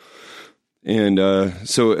 And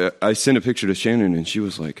so I sent a picture to Shannon, and she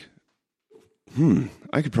was like,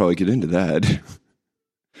 I could probably get into that. And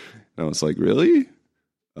I was like, really?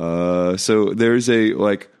 So there's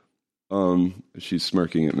she's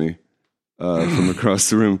smirking at me from across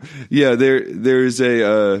the room. Yeah, there's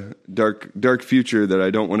a dark future that I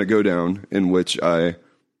don't want to go down, in which I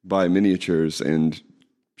buy miniatures and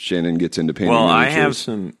Shannon gets into painting miniatures. I have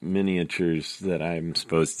some miniatures that I'm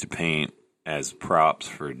supposed to paint as props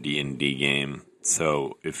for a D&D game.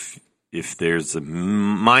 So if there's a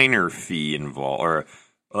minor fee involved, or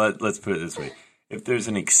let's put it this way, if there's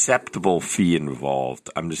an acceptable fee involved,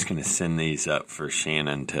 I'm just going to send these up for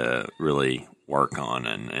Shannon to really work on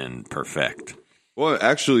and perfect. Well,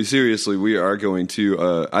 actually, seriously, we are going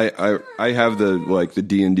to. I have the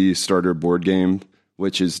D&D starter board game,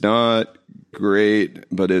 which is not great,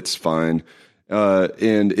 but it's fine.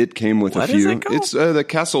 And it came with a few. Is it called? It's the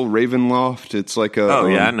Castle Ravenloft. It's like a. Oh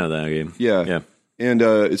yeah, I know that game. Yeah. And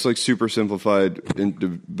it's like super simplified into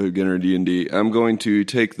beginner D&D. I'm going to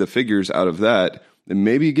take the figures out of that and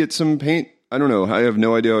maybe get some paint. I don't know. I have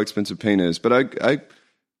no idea how expensive paint is, but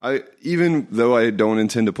I even though I don't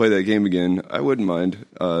intend to play that game again, I wouldn't mind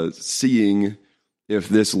seeing if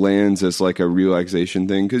this lands as like a relaxation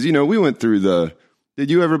thing. Because, you know, we went through did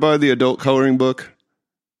you ever buy the adult coloring book?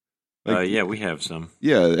 Yeah, we have some.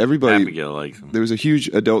 Yeah, everybody. Abigail likes them. There was a huge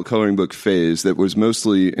adult coloring book phase that was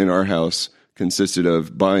mostly in our house, consisted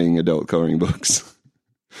of buying adult coloring books.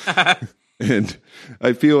 And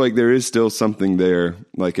I feel like there is still something there,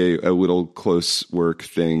 like a little close work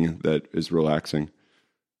thing that is relaxing.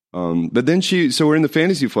 But then so we're in the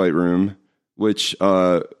Fantasy Flight room, which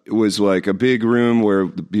was like a big room where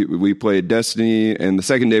we played Destiny. And the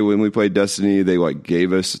second day when we played Destiny, they like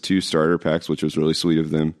gave us 2 starter packs, which was really sweet of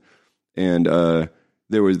them. And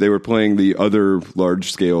they were playing the other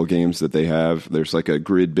large scale games that they have. There's like a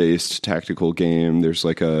grid based tactical game. There's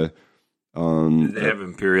like a do they have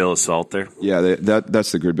Imperial Assault there? Yeah,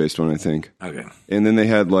 that's the grid based one, I think. Okay. And then they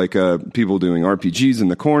had like people doing RPGs in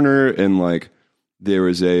the corner, and like there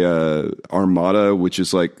was a Armada, which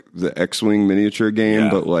is like the X-wing miniature game,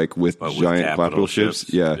 but like with giant capital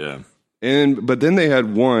ships. Yeah. But then they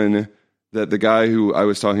had one that the guy who I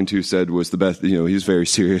was talking to said was the best. You know, he's very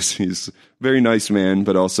serious. He's a very nice man,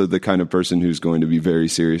 but also the kind of person who's going to be very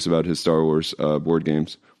serious about his Star Wars board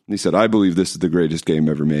games. And he said, "I believe this is the greatest game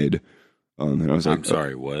ever made." And I was like, I'm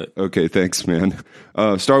sorry, what? Okay, thanks, man.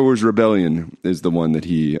 Star Wars Rebellion is the one that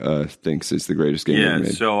he thinks is the greatest game ever made.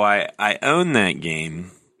 Yeah, so I own that game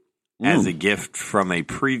as a gift from a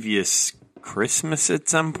previous Christmas at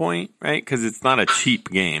some point, right? Because it's not a cheap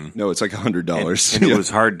game. No, it's like $100. And it was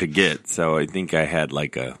hard to get, so I think I had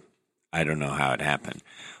like I don't know how it happened.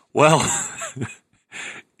 Well,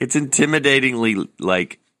 it's intimidatingly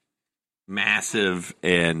like massive,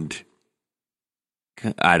 and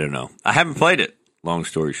I don't know. I haven't played it, long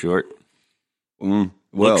story short.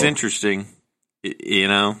 Looks interesting, you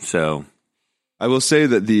know, so. I will say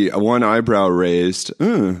that the one eyebrow raised,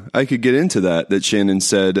 I could get into that Shannon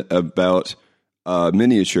said about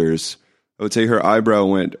miniatures. I would say her eyebrow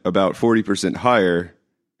went about 40% higher,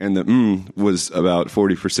 and the was about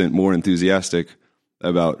 40% more enthusiastic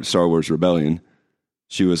about Star Wars Rebellion.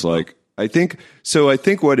 She was like, I think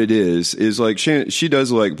what it is like she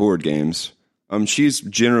does like board games. She's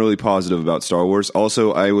generally positive about Star Wars.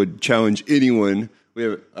 Also, I would challenge anyone.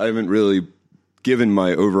 I haven't really given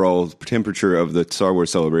my overall temperature of the Star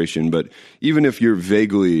Wars celebration, but even if you're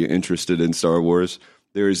vaguely interested in Star Wars,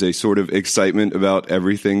 there is a sort of excitement about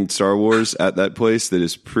everything Star Wars at that place that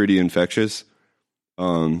is pretty infectious.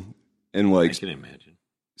 And like, I can imagine.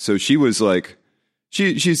 So she was like,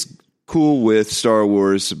 she's cool with Star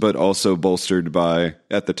Wars, but also bolstered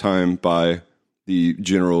at the time by the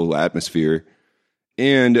general atmosphere.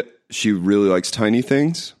 And she really likes tiny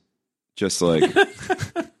things, just like,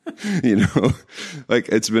 you know, like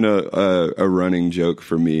it's been a running joke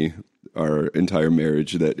for me, our entire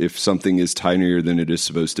marriage, that if something is tinier than it is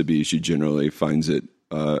supposed to be, she generally finds it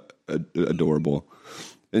adorable.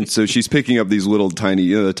 And so she's picking up these little tiny,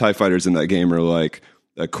 you know, the TIE fighters in that game are like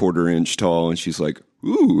a 1/4 inch tall, and she's like,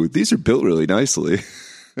 ooh, these are built really nicely.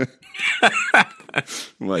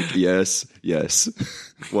 I'm like, yes.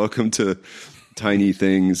 Welcome to tiny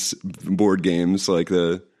things board games like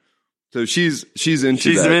so she's into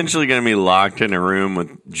she's that. Eventually going to be locked in a room with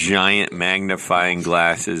giant magnifying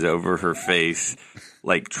glasses over her face,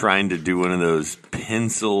 like trying to do one of those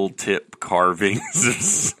pencil tip carvings or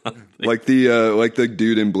something. Like the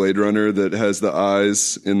dude in Blade Runner that has the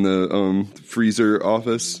eyes in the freezer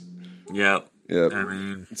office. Yep. I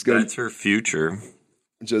mean, that's her future.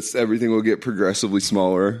 Just everything will get progressively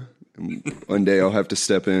smaller. And one day I'll have to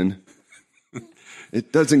step in.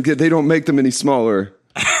 They don't make them any smaller.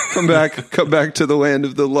 Come back to the land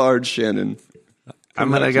of the large, Shannon.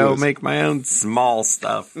 I'm going to go make my own small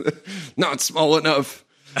stuff. Not small enough.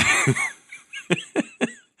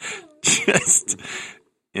 Just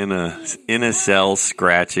in a cell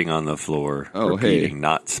scratching on the floor. Oh, repeating, hey.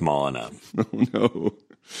 Not small enough. Oh, no.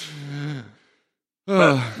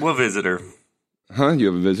 But we'll visit her. Huh? You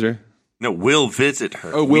have a visitor? No, we'll visit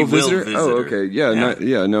her. Oh, we'll visit her? Oh, okay. Yeah.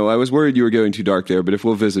 No, I was worried you were going too dark there, but if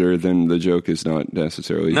we'll visit her, then the joke is not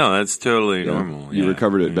necessarily. No, that's totally normal. You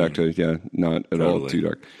recovered it back to, not at all too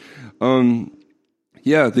dark. I'll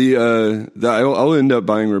end up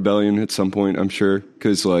buying Rebellion at some point, I'm sure,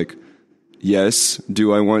 because, like, yes,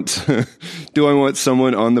 do I want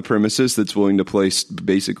someone on the premises that's willing to play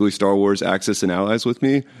basically Star Wars Axis and Allies with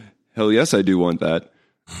me? Hell yes, I do want that.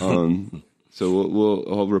 So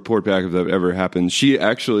I'll report back if that ever happens. She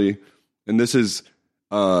actually, and this is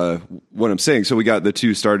what I'm saying. So we got the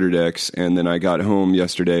 2 starter decks, and then I got home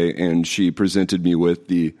yesterday, and she presented me with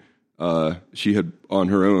she had on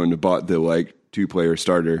her own bought the like 2-player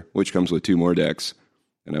starter, which comes with 2 more decks,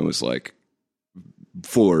 and I was like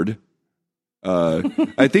floored.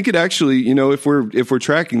 I think it actually, you know, if we're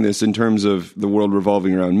tracking this in terms of the world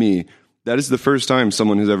revolving around me, that is the first time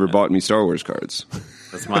someone has ever bought me Star Wars cards.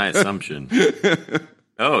 That's my assumption.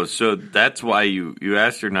 Oh, so that's why you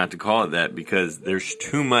asked her not to call it that, because there's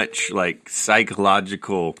too much like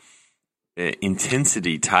psychological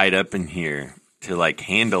intensity tied up in here to like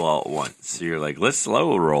handle all at once. So you're like, let's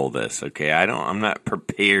slow roll this, okay? I'm not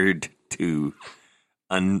prepared to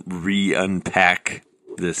unpack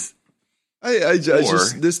this.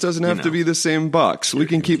 This doesn't have to be the same box. We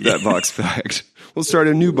can keep that box packed. We'll start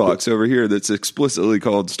a new box over here that's explicitly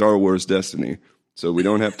called Star Wars Destiny. So we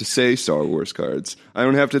don't have to say Star Wars cards. I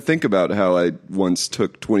don't have to think about how I once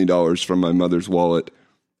took $20 from my mother's wallet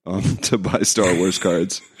to buy Star Wars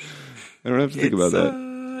cards. I don't have to think about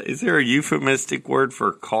that. Is there a euphemistic word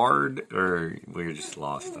for card, or we're just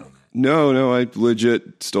lost on that? No, I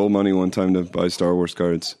legit stole money one time to buy Star Wars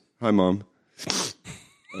cards. Hi, Mom.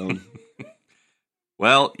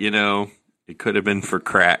 Well, it could have been for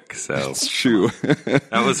crack, so. That's true.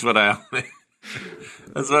 That was what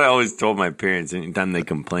that's what I always told my parents anytime they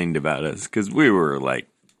complained about us, because we were like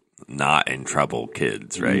not in trouble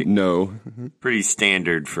kids, right? No. Pretty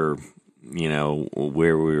standard for,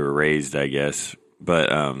 where we were raised, I guess. But,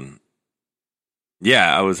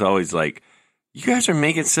 yeah, I was always like, you guys are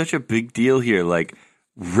making such a big deal here. Like,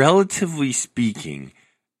 relatively speaking,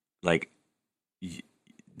 like,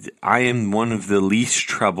 I am one of the least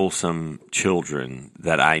troublesome children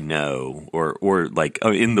that I know, or like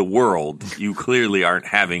in the world. You clearly aren't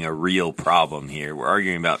having a real problem here. We're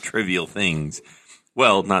arguing about trivial things.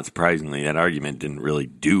 Well, not surprisingly, that argument didn't really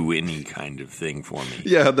do any kind of thing for me.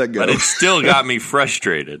 Yeah, how'd that go? But it still got me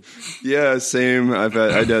frustrated. Yeah, same. I'd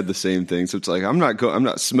had the same thing. So it's like I'm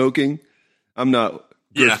not smoking. I'm not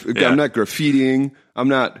graffitiing. I'm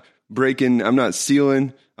not breaking. I'm not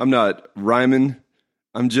stealing. I'm not rhyming.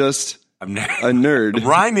 I'm just a nerd.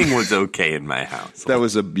 Rhyming was okay in my house. That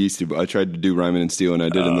was a beastie. I tried to do rhyming and stealing. I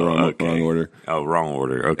did in the wrong order. Oh, wrong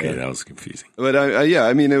order. Okay, yeah. That was confusing. But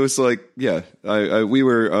it was like, we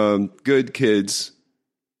were good kids.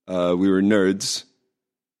 We were nerds,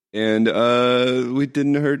 and we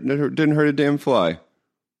didn't hurt a damn fly.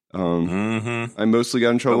 I mostly got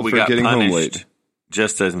in trouble for getting home late,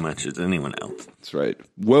 just as much as anyone else. That's right.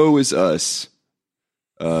 Woe is us.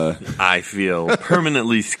 I feel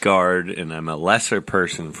permanently scarred, and I'm a lesser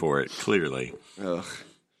person for it, clearly. Ugh.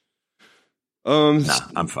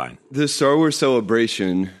 I'm fine. The Star Wars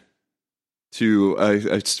Celebration,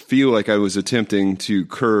 I feel like I was attempting to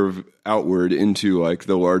curve outward into like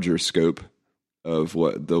the larger scope of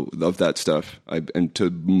of that stuff, and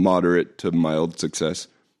to moderate to mild success.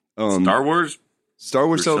 Star Wars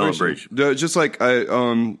Celebration. Just like I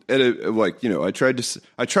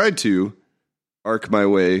tried to arc my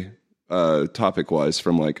way topic wise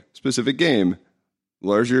from like specific game,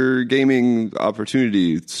 larger gaming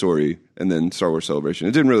opportunity story, and then Star Wars Celebration.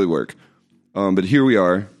 It didn't really work, but here we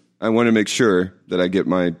are. I want to make sure that I get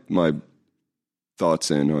my thoughts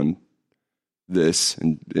in on this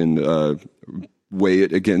and weigh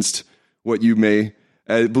it against what you may.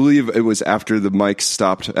 I believe it was after the mic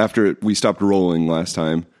stopped, after we stopped rolling last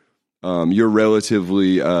time. Your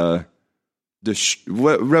relatively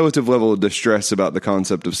relative level of distress about the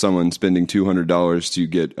concept of someone spending $200 to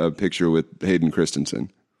get a picture with Hayden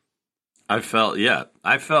Christensen. I felt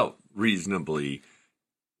reasonably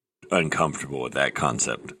uncomfortable with that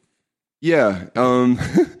concept. Yeah.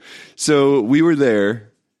 So we were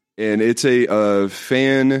there, and it's a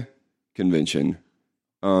fan convention.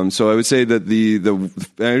 So I would say that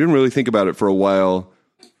I didn't really think about it for a while,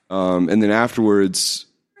 and then afterwards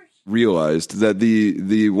realized that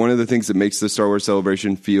the one of the things that makes the Star Wars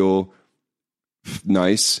Celebration feel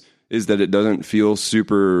nice is that it doesn't feel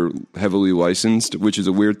super heavily licensed, which is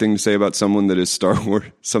a weird thing to say about something that is Star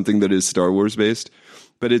Wars based.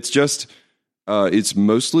 But it's just it's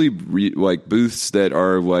mostly like booths that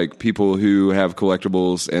are like people who have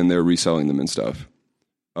collectibles and they're reselling them and stuff.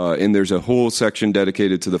 And there's a whole section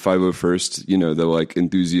dedicated to the 501st, the like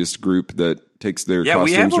enthusiast group that takes their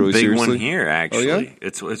costumes really seriously. Yeah, we have a big one here, actually. Oh, yeah?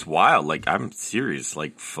 It's wild. Like, I'm serious,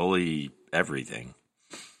 like fully everything.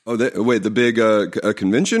 Oh, the big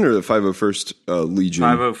convention or the 501st Legion?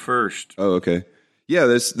 501st. Oh, okay. Yeah,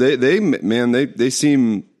 they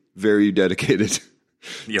seem very dedicated.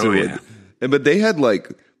 Oh, yeah. But they had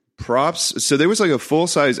like props. So there was like a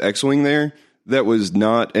full-size X-Wing there that was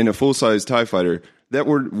not, and a full-size TIE Fighter that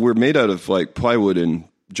were made out of like plywood and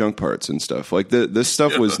junk parts and stuff. Like this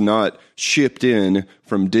stuff was not shipped in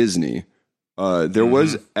from Disney. There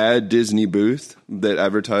was a Disney booth that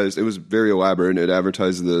advertised. It was very elaborate. It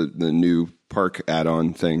advertised the new park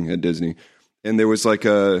add-on thing at Disney, and there was like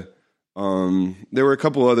there were a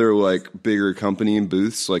couple other like bigger company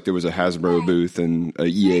booths. Like there was a Hasbro booth and a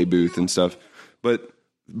EA booth and stuff, but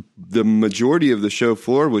the majority of the show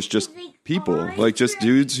floor was just people, like just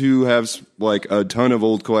dudes who have like a ton of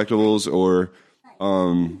old collectibles or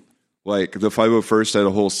Like the 501st had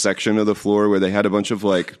a whole section of the floor where they had a bunch of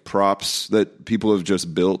like props that people have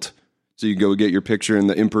just built. So you go get your picture in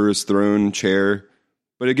the Emperor's throne chair.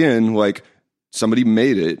 But again, like somebody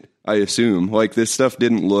made it, I assume. Like this stuff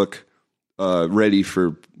didn't look ready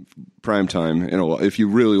for prime time if you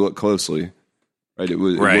really look closely. Right, it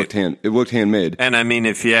looked handmade. And I mean,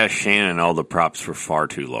 if you ask Shannon, all the props were far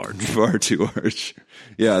too large. Far too large.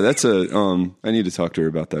 Yeah, that's I need to talk to her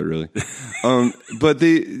about that really. But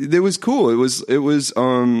it was cool. There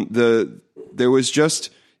was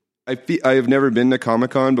just I have never been to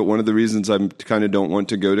Comic-Con, but one of the reasons I kind of don't want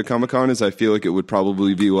to go to Comic-Con is I feel like it would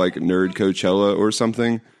probably be like Nerd Coachella or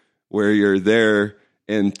something, where you're there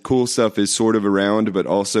and cool stuff is sort of around, but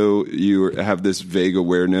also you have this vague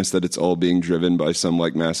awareness that it's all being driven by some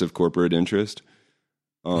like massive corporate interest.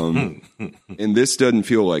 And this doesn't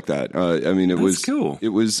feel like that. I mean, was cool. It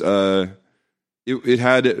was it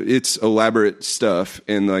had its elaborate stuff,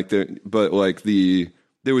 and like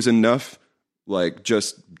there was enough like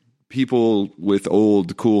just people with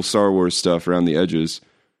old cool Star Wars stuff around the edges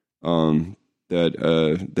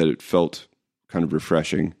that it felt kind of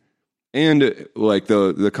refreshing. And like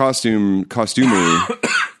the costumery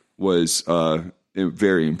was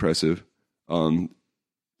very impressive.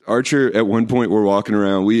 Archer, at one point, we're walking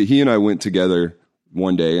around. He and I went together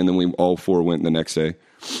one day, and then we all four went the next day.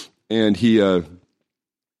 And he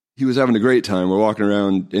was having a great time. We're walking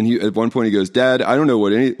around, and at one point he goes, "Dad, I don't know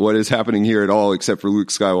what is happening here at all, except for Luke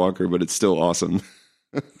Skywalker, but it's still awesome."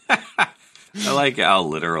 I like how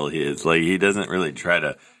literal he is. Like he doesn't really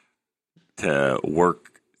try to work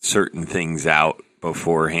certain things out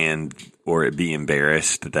beforehand or be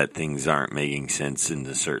embarrassed that things aren't making sense in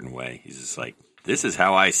a certain way. He's just like, this is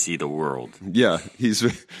how I see the world. Yeah,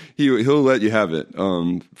 he'll let you have it,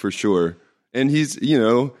 for sure. And he's,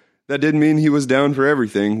 that didn't mean he was down for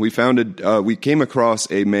everything. We came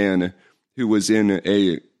across a man who was in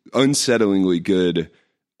a unsettlingly good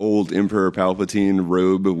old Emperor Palpatine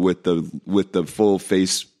robe with the full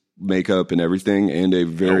face makeup and everything, and a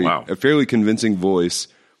fairly convincing voice.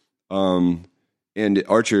 And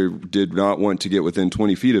Archer did not want to get within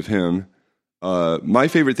 20 feet of him. My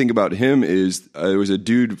favorite thing about him is there was a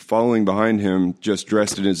dude following behind him just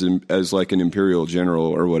dressed as like an Imperial general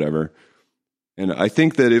or whatever. And I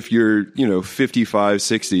think that if you're, 55,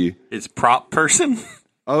 60... It's prop person?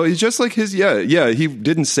 Oh, he's just like he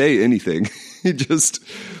didn't say anything.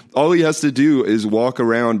 All he has to do is walk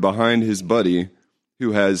around behind his buddy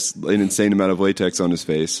who has an insane amount of latex on his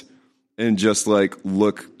face and just like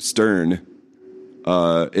look stern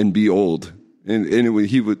and be old. And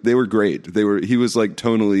they were great. He was like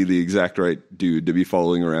tonally the exact right dude to be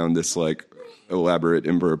following around this like elaborate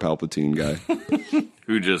Emperor Palpatine guy.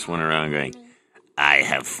 Who just went around going, I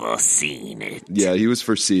have foreseen it. Yeah, he was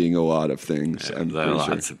foreseeing a lot of things. Yeah,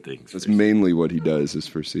 lots of things. That's mainly what he does is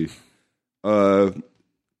foresee.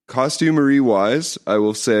 Costumery-wise, I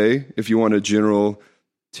will say, if you want a general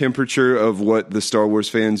temperature of what the Star Wars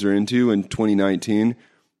fans are into in 2019,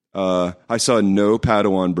 I saw no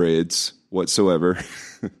Padawan braids whatsoever.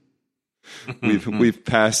 We've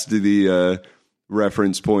passed the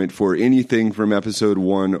reference point for anything from episode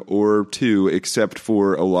 1 or 2, except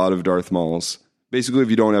for a lot of Darth Mauls. Basically, if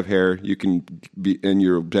you don't have hair, you can be, and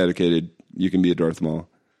you're dedicated, you can be a Darth Maul.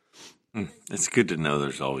 It's good to know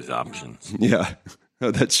there's always options. Yeah,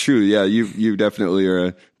 that's true. Yeah, you definitely are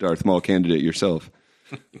a Darth Maul candidate yourself.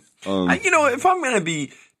 If I'm going to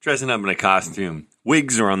be dressing up in a costume,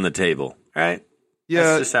 wigs are on the table, right? Yeah.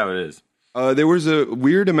 That's just how it is. There was a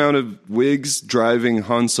weird amount of wigs driving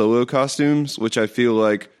Han Solo costumes, which I feel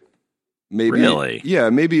like maybe... Really? Yeah,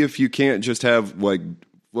 maybe if you can't just have, like,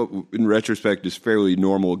 what in retrospect is fairly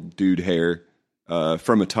normal dude hair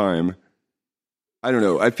from a time. I don't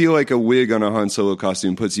know. I feel like a wig on a Han Solo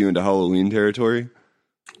costume puts you into Halloween territory.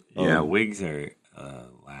 Yeah, wigs are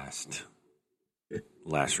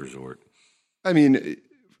last resort. I mean,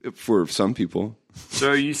 for some people.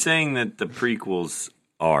 So are you saying that the prequels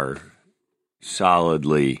are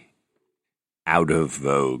solidly out of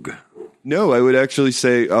vogue? No, I would actually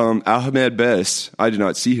say Ahmed Best, I did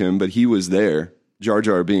not see him, but he was there. Jar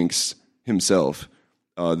Jar Binks himself,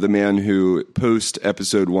 the man who post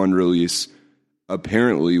episode 1 release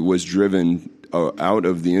apparently was driven out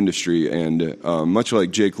of the industry and much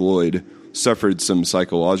like Jake Lloyd suffered some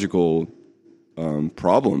psychological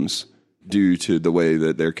problems due to the way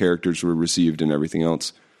that their characters were received and everything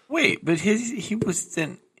else. Wait, but he was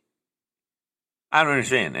then... I don't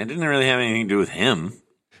understand. It didn't really have anything to do with him.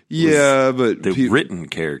 Yeah, but... The written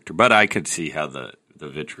character. But I could see how the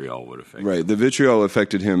vitriol would affect him. Right, the vitriol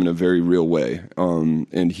affected him in a very real way.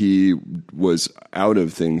 And he was out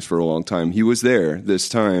of things for a long time. He was there this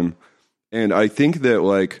time. And I think that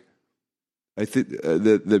like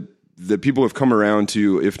that people have come around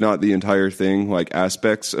to, if not the entire thing, like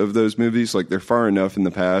aspects of those movies. Like they're far enough in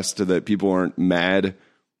the past that people aren't mad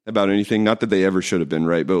about anything. Not that they ever should have been,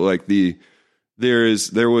 right? But like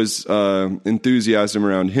there was enthusiasm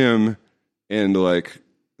around him, and like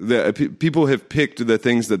people have picked the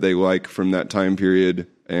things that they like from that time period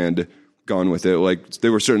and gone with it. Like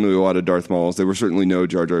there were certainly a lot of Darth Mauls. There were certainly no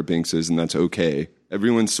Jar Jar Binkses, and that's okay.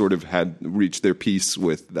 Everyone sort of had reached their peace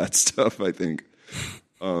with that stuff, I think.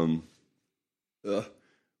 But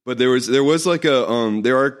there is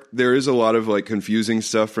a lot of like confusing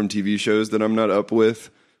stuff from TV shows that I'm not up with.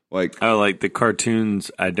 Like the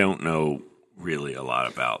cartoons I don't know really a lot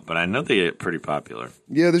about, but I know they get pretty popular.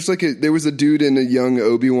 Yeah, there was a dude in a young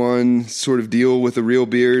Obi-Wan sort of deal with a real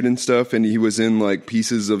beard and stuff, and he was in like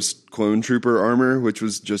pieces of clone trooper armor, which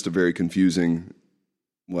was just a very confusing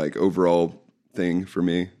like overall thing for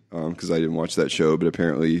me, because I didn't watch that show, but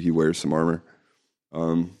apparently he wears some armor.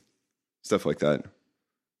 Stuff like that.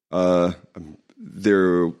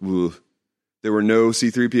 There were no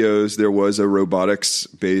C-3POs. There was a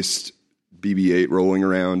robotics-based BB-8 rolling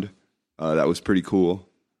around. That was pretty cool.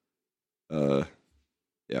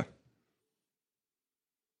 Yeah.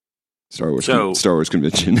 Star Wars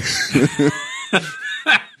convention.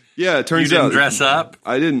 Yeah, it turns out you didn't dress up.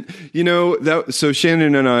 I didn't. So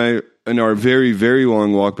Shannon and I, in our very, very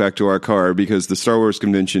long walk back to our car, because the Star Wars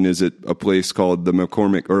convention is at a place called the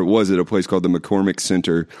McCormick, or it was at a place called the McCormick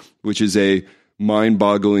Center, which is a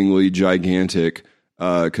mind-bogglingly gigantic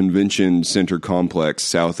convention center complex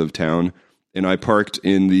south of town. And I parked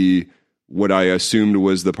in what I assumed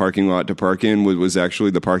was the parking lot to park in, was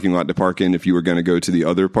actually the parking lot to park in if you were going to go to the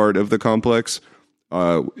other part of the complex.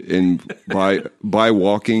 And by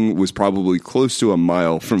walking was probably close to a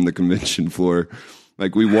mile from the convention floor.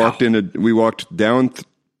 Like we walked down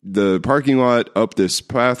the parking lot, up this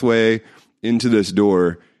pathway, into this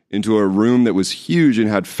door, into a room that was huge and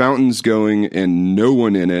had fountains going and no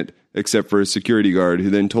one in it except for a security guard, who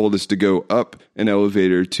then told us to go up an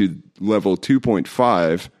elevator to level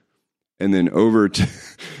 2.5 and then over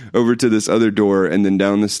to this other door and then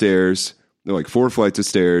down the stairs. They're like 4 flights of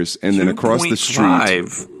stairs and then across the street.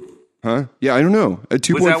 Huh? Yeah, I don't know. A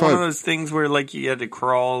 2.5. Was that one of those things where like you had to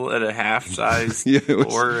crawl at a half size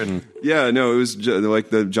door? Yeah, no, it was like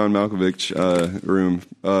the John Malkovich room.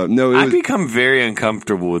 I've become very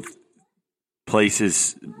uncomfortable with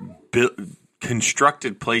places,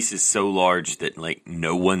 constructed places so large that like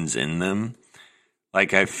no one's in them.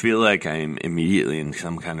 Like I feel like I'm immediately in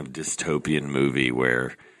some kind of dystopian movie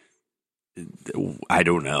where I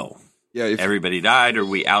don't know. Yeah, everybody died, or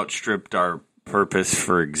we outstripped our purpose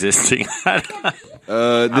for existing.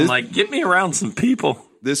 I'm like, get me around some people.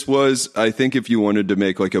 This was, I think, if you wanted to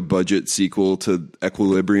make like a budget sequel to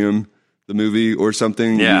Equilibrium, the movie, or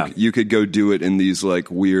something, you could go do it in these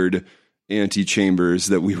like weird antechambers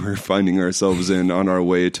that we were finding ourselves in on our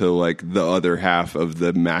way to like the other half of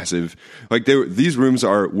the massive. Like these rooms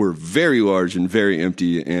were very large and very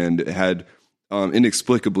empty, and had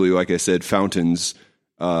inexplicably, like I said, fountains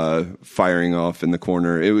firing off in the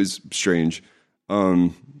corner. It was strange.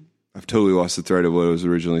 I've totally lost the thread of what I was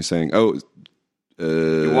originally saying. You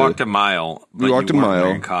walked a mile. But you weren't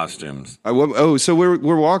wearing costumes. So we're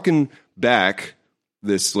walking back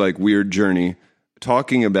this like weird journey,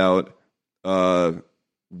 talking about the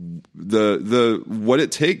what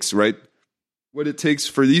it takes, right? What it takes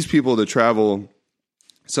for these people to travel.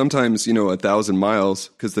 Sometimes 1,000 miles,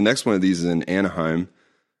 because the next one of these is in Anaheim.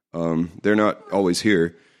 They're not always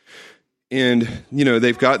here, and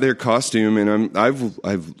they've got their costume, and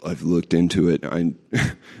I've looked into it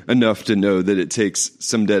enough to know that it takes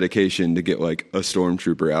some dedication to get like a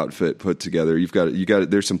stormtrooper outfit put together. You got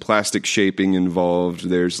there's some plastic shaping involved.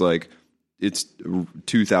 There's like it's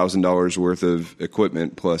 $2,000 worth of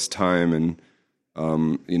equipment plus time and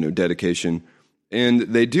dedication, and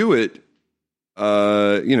they do it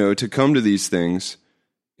to come to these things.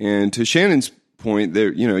 And to Shannon's point,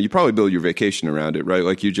 there you probably build your vacation around it, right?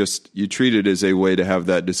 Like you treat it as a way to have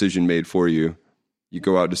that decision made for you. You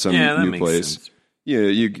go out to some new place. Sense. Yeah,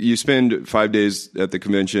 you spend 5 days at the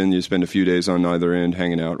convention, you spend a few days on either end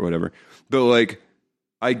hanging out or whatever. But like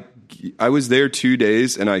I was there 2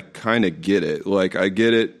 days and I kind of get it. Like I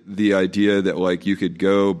get it, the idea that like you could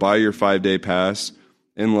go buy your 5-day pass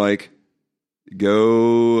and like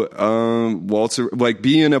go waltz, like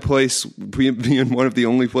be in a place, be in one of the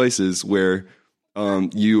only places where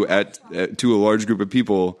you to a large group of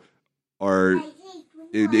people are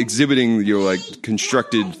exhibiting your like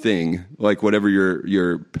constructed thing, like whatever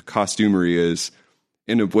your costumery is,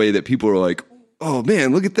 in a way that people are like, oh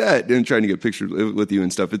man, look at that, and trying to get pictures with you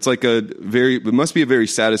and stuff. It's like it must be a very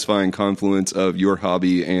satisfying confluence of your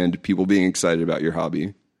hobby and people being excited about your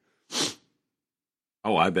hobby.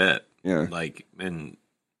 Oh, I bet. Yeah.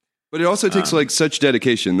 But it also takes like such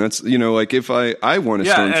dedication. That's, like if I want a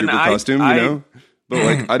Stormtrooper costume, but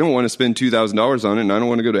like I don't want to spend $2,000 on it, and I don't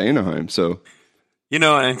want to go to Anaheim. So,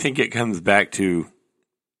 I think it comes back to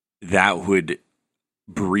that would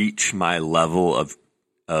breach my level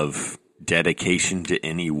of dedication to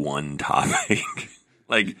any one topic.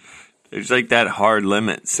 Like there's like that hard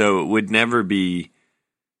limit. So it would never be.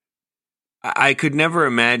 I could never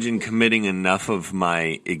imagine committing enough of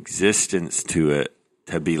my existence to it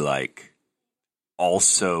to be like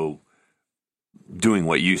also doing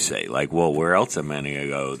what you say. Like, well, where else am I going to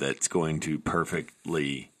go that's going to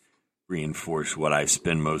perfectly reinforce what I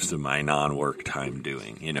spend most of my non-work time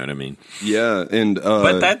doing? You know what I mean? Yeah, and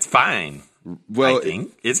but that's fine. Well, I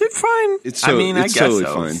think is it fine? I guess totally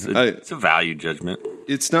so. Fine. It's a value judgment.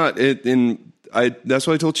 It's not. That's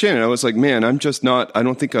what I told Shannon. I was like, man, I'm just not. I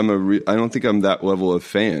don't think I'm that level of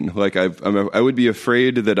fan. Like I would be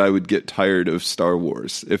afraid that I would get tired of Star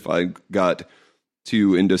Wars if I got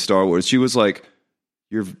too into Star Wars. She was like,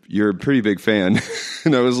 you're a pretty big fan,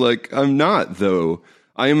 and I was like, I'm not though.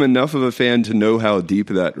 I am enough of a fan to know how deep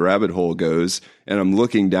that rabbit hole goes, and I'm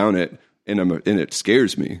looking down it, and it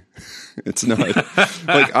scares me. It's not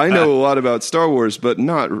like I know a lot about Star Wars, but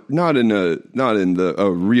not in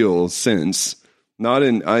the real sense.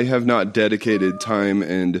 I have not dedicated time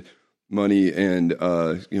and money and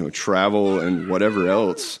travel and whatever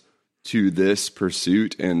else to this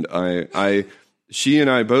pursuit. And she and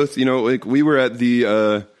I both, like we were at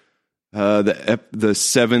the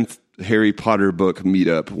 7th Harry Potter book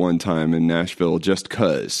meetup one time in Nashville, just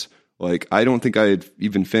 'cause like I don't think I had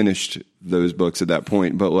even finished those books at that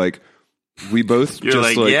point, but like we both You're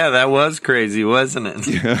just like, yeah, that was crazy, wasn't it?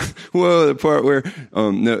 Yeah. Well, the part where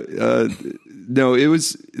no, it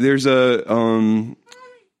was. There's I'm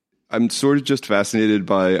sort of just fascinated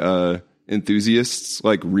by enthusiasts,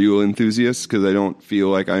 like real enthusiasts, because I don't feel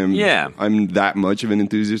like I'm that much of an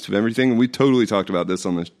enthusiast of everything. We totally talked about this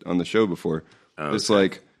on the show before. Okay. It's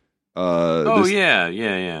like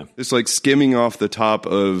it's like skimming off the top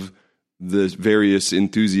of the various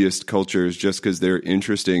enthusiast cultures just because they're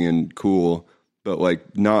interesting and cool, but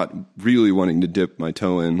like not really wanting to dip my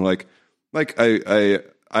toe in.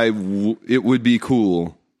 It would be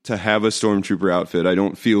cool to have a Stormtrooper outfit. I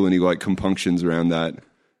don't feel any like compunctions around that.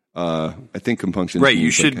 I think compunctions. Right,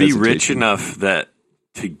 you should be rich enough that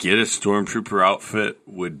to get a Stormtrooper outfit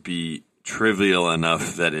would be trivial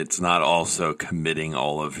enough that it's not also committing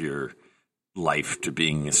all of your life to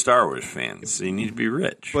being a Star Wars fan. So you need to be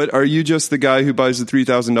rich. But are you just the guy who buys the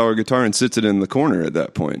 $3,000 guitar and sits it in the corner at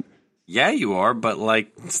that point? Yeah, you are, but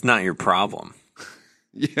like it's not your problem.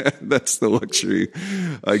 Yeah, that's the luxury,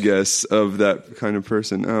 I guess, of that kind of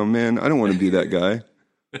person. Oh man, I don't want to be that guy.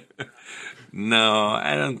 No,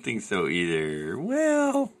 I don't think so either.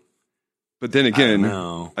 Well, but then again,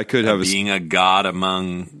 I could have being a god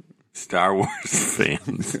among Star Wars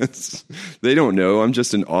fans. They don't know. I'm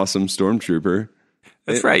just an awesome Stormtrooper.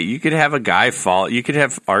 That's right. You could have a guy you could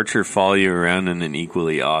have Archer follow you around in an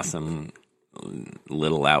equally awesome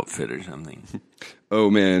little outfit or something. Oh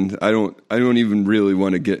man, I don't even really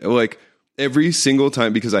want to get like every single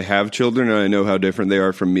time, because I have children and I know how different they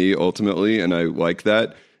are from me ultimately, and I like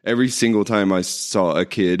that. Every single time I saw a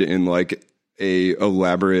kid in like a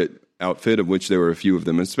elaborate outfit, of which there were a few of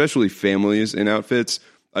them, especially families in outfits,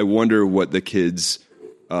 I wonder what the kids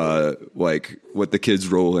what the kids'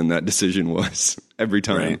 role in that decision was every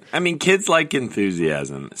time. Right. I mean, kids like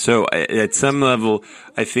enthusiasm. So at some level,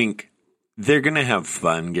 I think they're going to have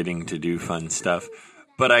fun getting to do fun stuff.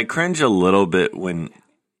 But I cringe a little bit when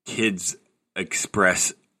kids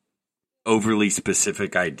express overly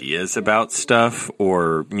specific ideas about stuff,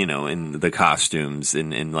 or, in the costumes,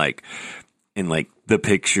 in like the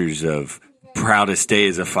pictures of proudest day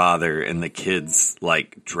as a father, and the kids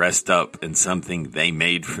like dressed up in something they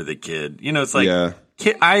made for the kid. It's like,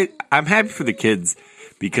 I'm happy for the kids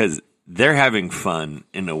because they're having fun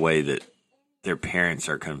in a way that their parents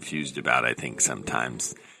are confused about, I think,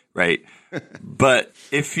 sometimes, right? But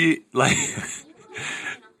if you like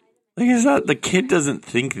it's not, the kid doesn't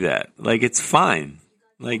think that. Like, it's fine.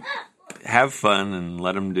 Like, have fun and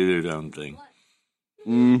let them do their own thing.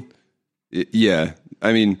 Yeah,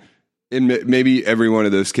 I mean, and maybe every one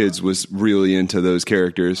of those kids was really into those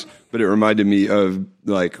characters, but it reminded me of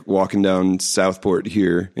like walking down Southport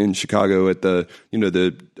here in Chicago at the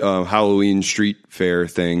Halloween street fair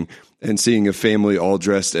thing, and seeing a family all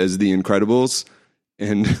dressed as the Incredibles,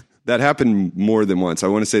 and that happened more than once. I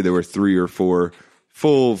want to say there were 3 or 4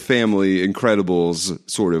 full family Incredibles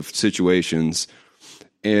sort of situations,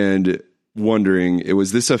 and wondering,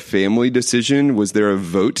 was this a family decision? Was there a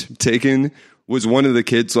vote taken? Was one of the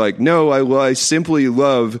kids like, no, I simply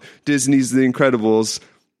love Disney's The Incredibles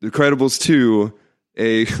 2,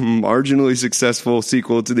 a marginally successful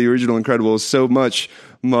sequel to the original Incredibles, so much,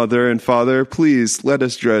 mother and father, please let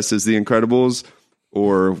us dress as The Incredibles?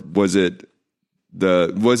 Or was it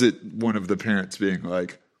one of the parents being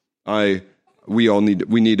like, we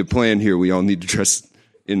need a plan here. We all need to dress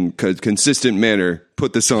in a consistent manner.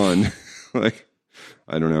 Put this on. Like,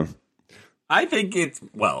 I don't know. I think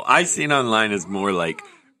I've seen online as more like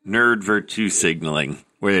nerd virtue signaling,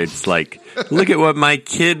 where it's like, look at what my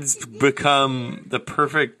kids become, the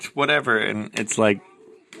perfect whatever. And it's like,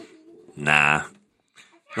 nah.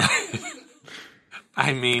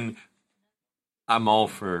 I mean, I'm all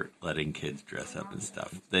for letting kids dress up and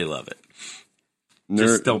stuff. They love it.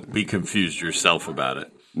 Just don't be confused yourself about it.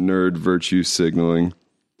 Nerd virtue signaling.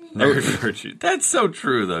 Nerd virtue. That's so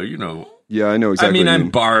true, though. You know. Yeah, I know exactly. I mean, I'm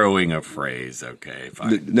borrowing a phrase. Okay,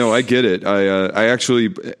 fine. No, I get it. I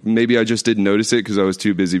actually, maybe I just didn't notice it because I was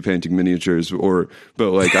too busy painting miniatures. But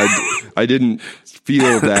like I didn't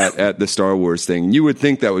feel that at the Star Wars thing. You would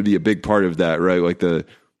think that would be a big part of that, right? Like the,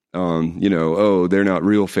 they're not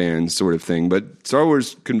real fans sort of thing. But Star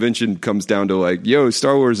Wars convention comes down to like, yo,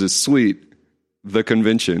 Star Wars is sweet. The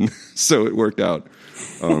convention, so it worked out.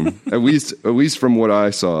 At least from what I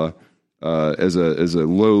saw, as a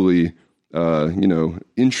lowly,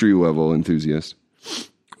 entry level enthusiast.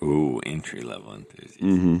 Ooh, entry level enthusiast.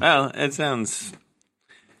 Mm-hmm. Well, it sounds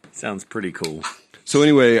pretty cool. So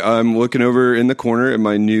anyway, I'm looking over in the corner at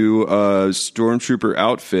my new Stormtrooper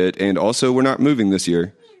outfit, and also we're not moving this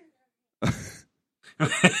year.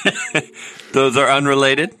 Those are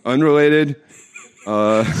unrelated? Unrelated.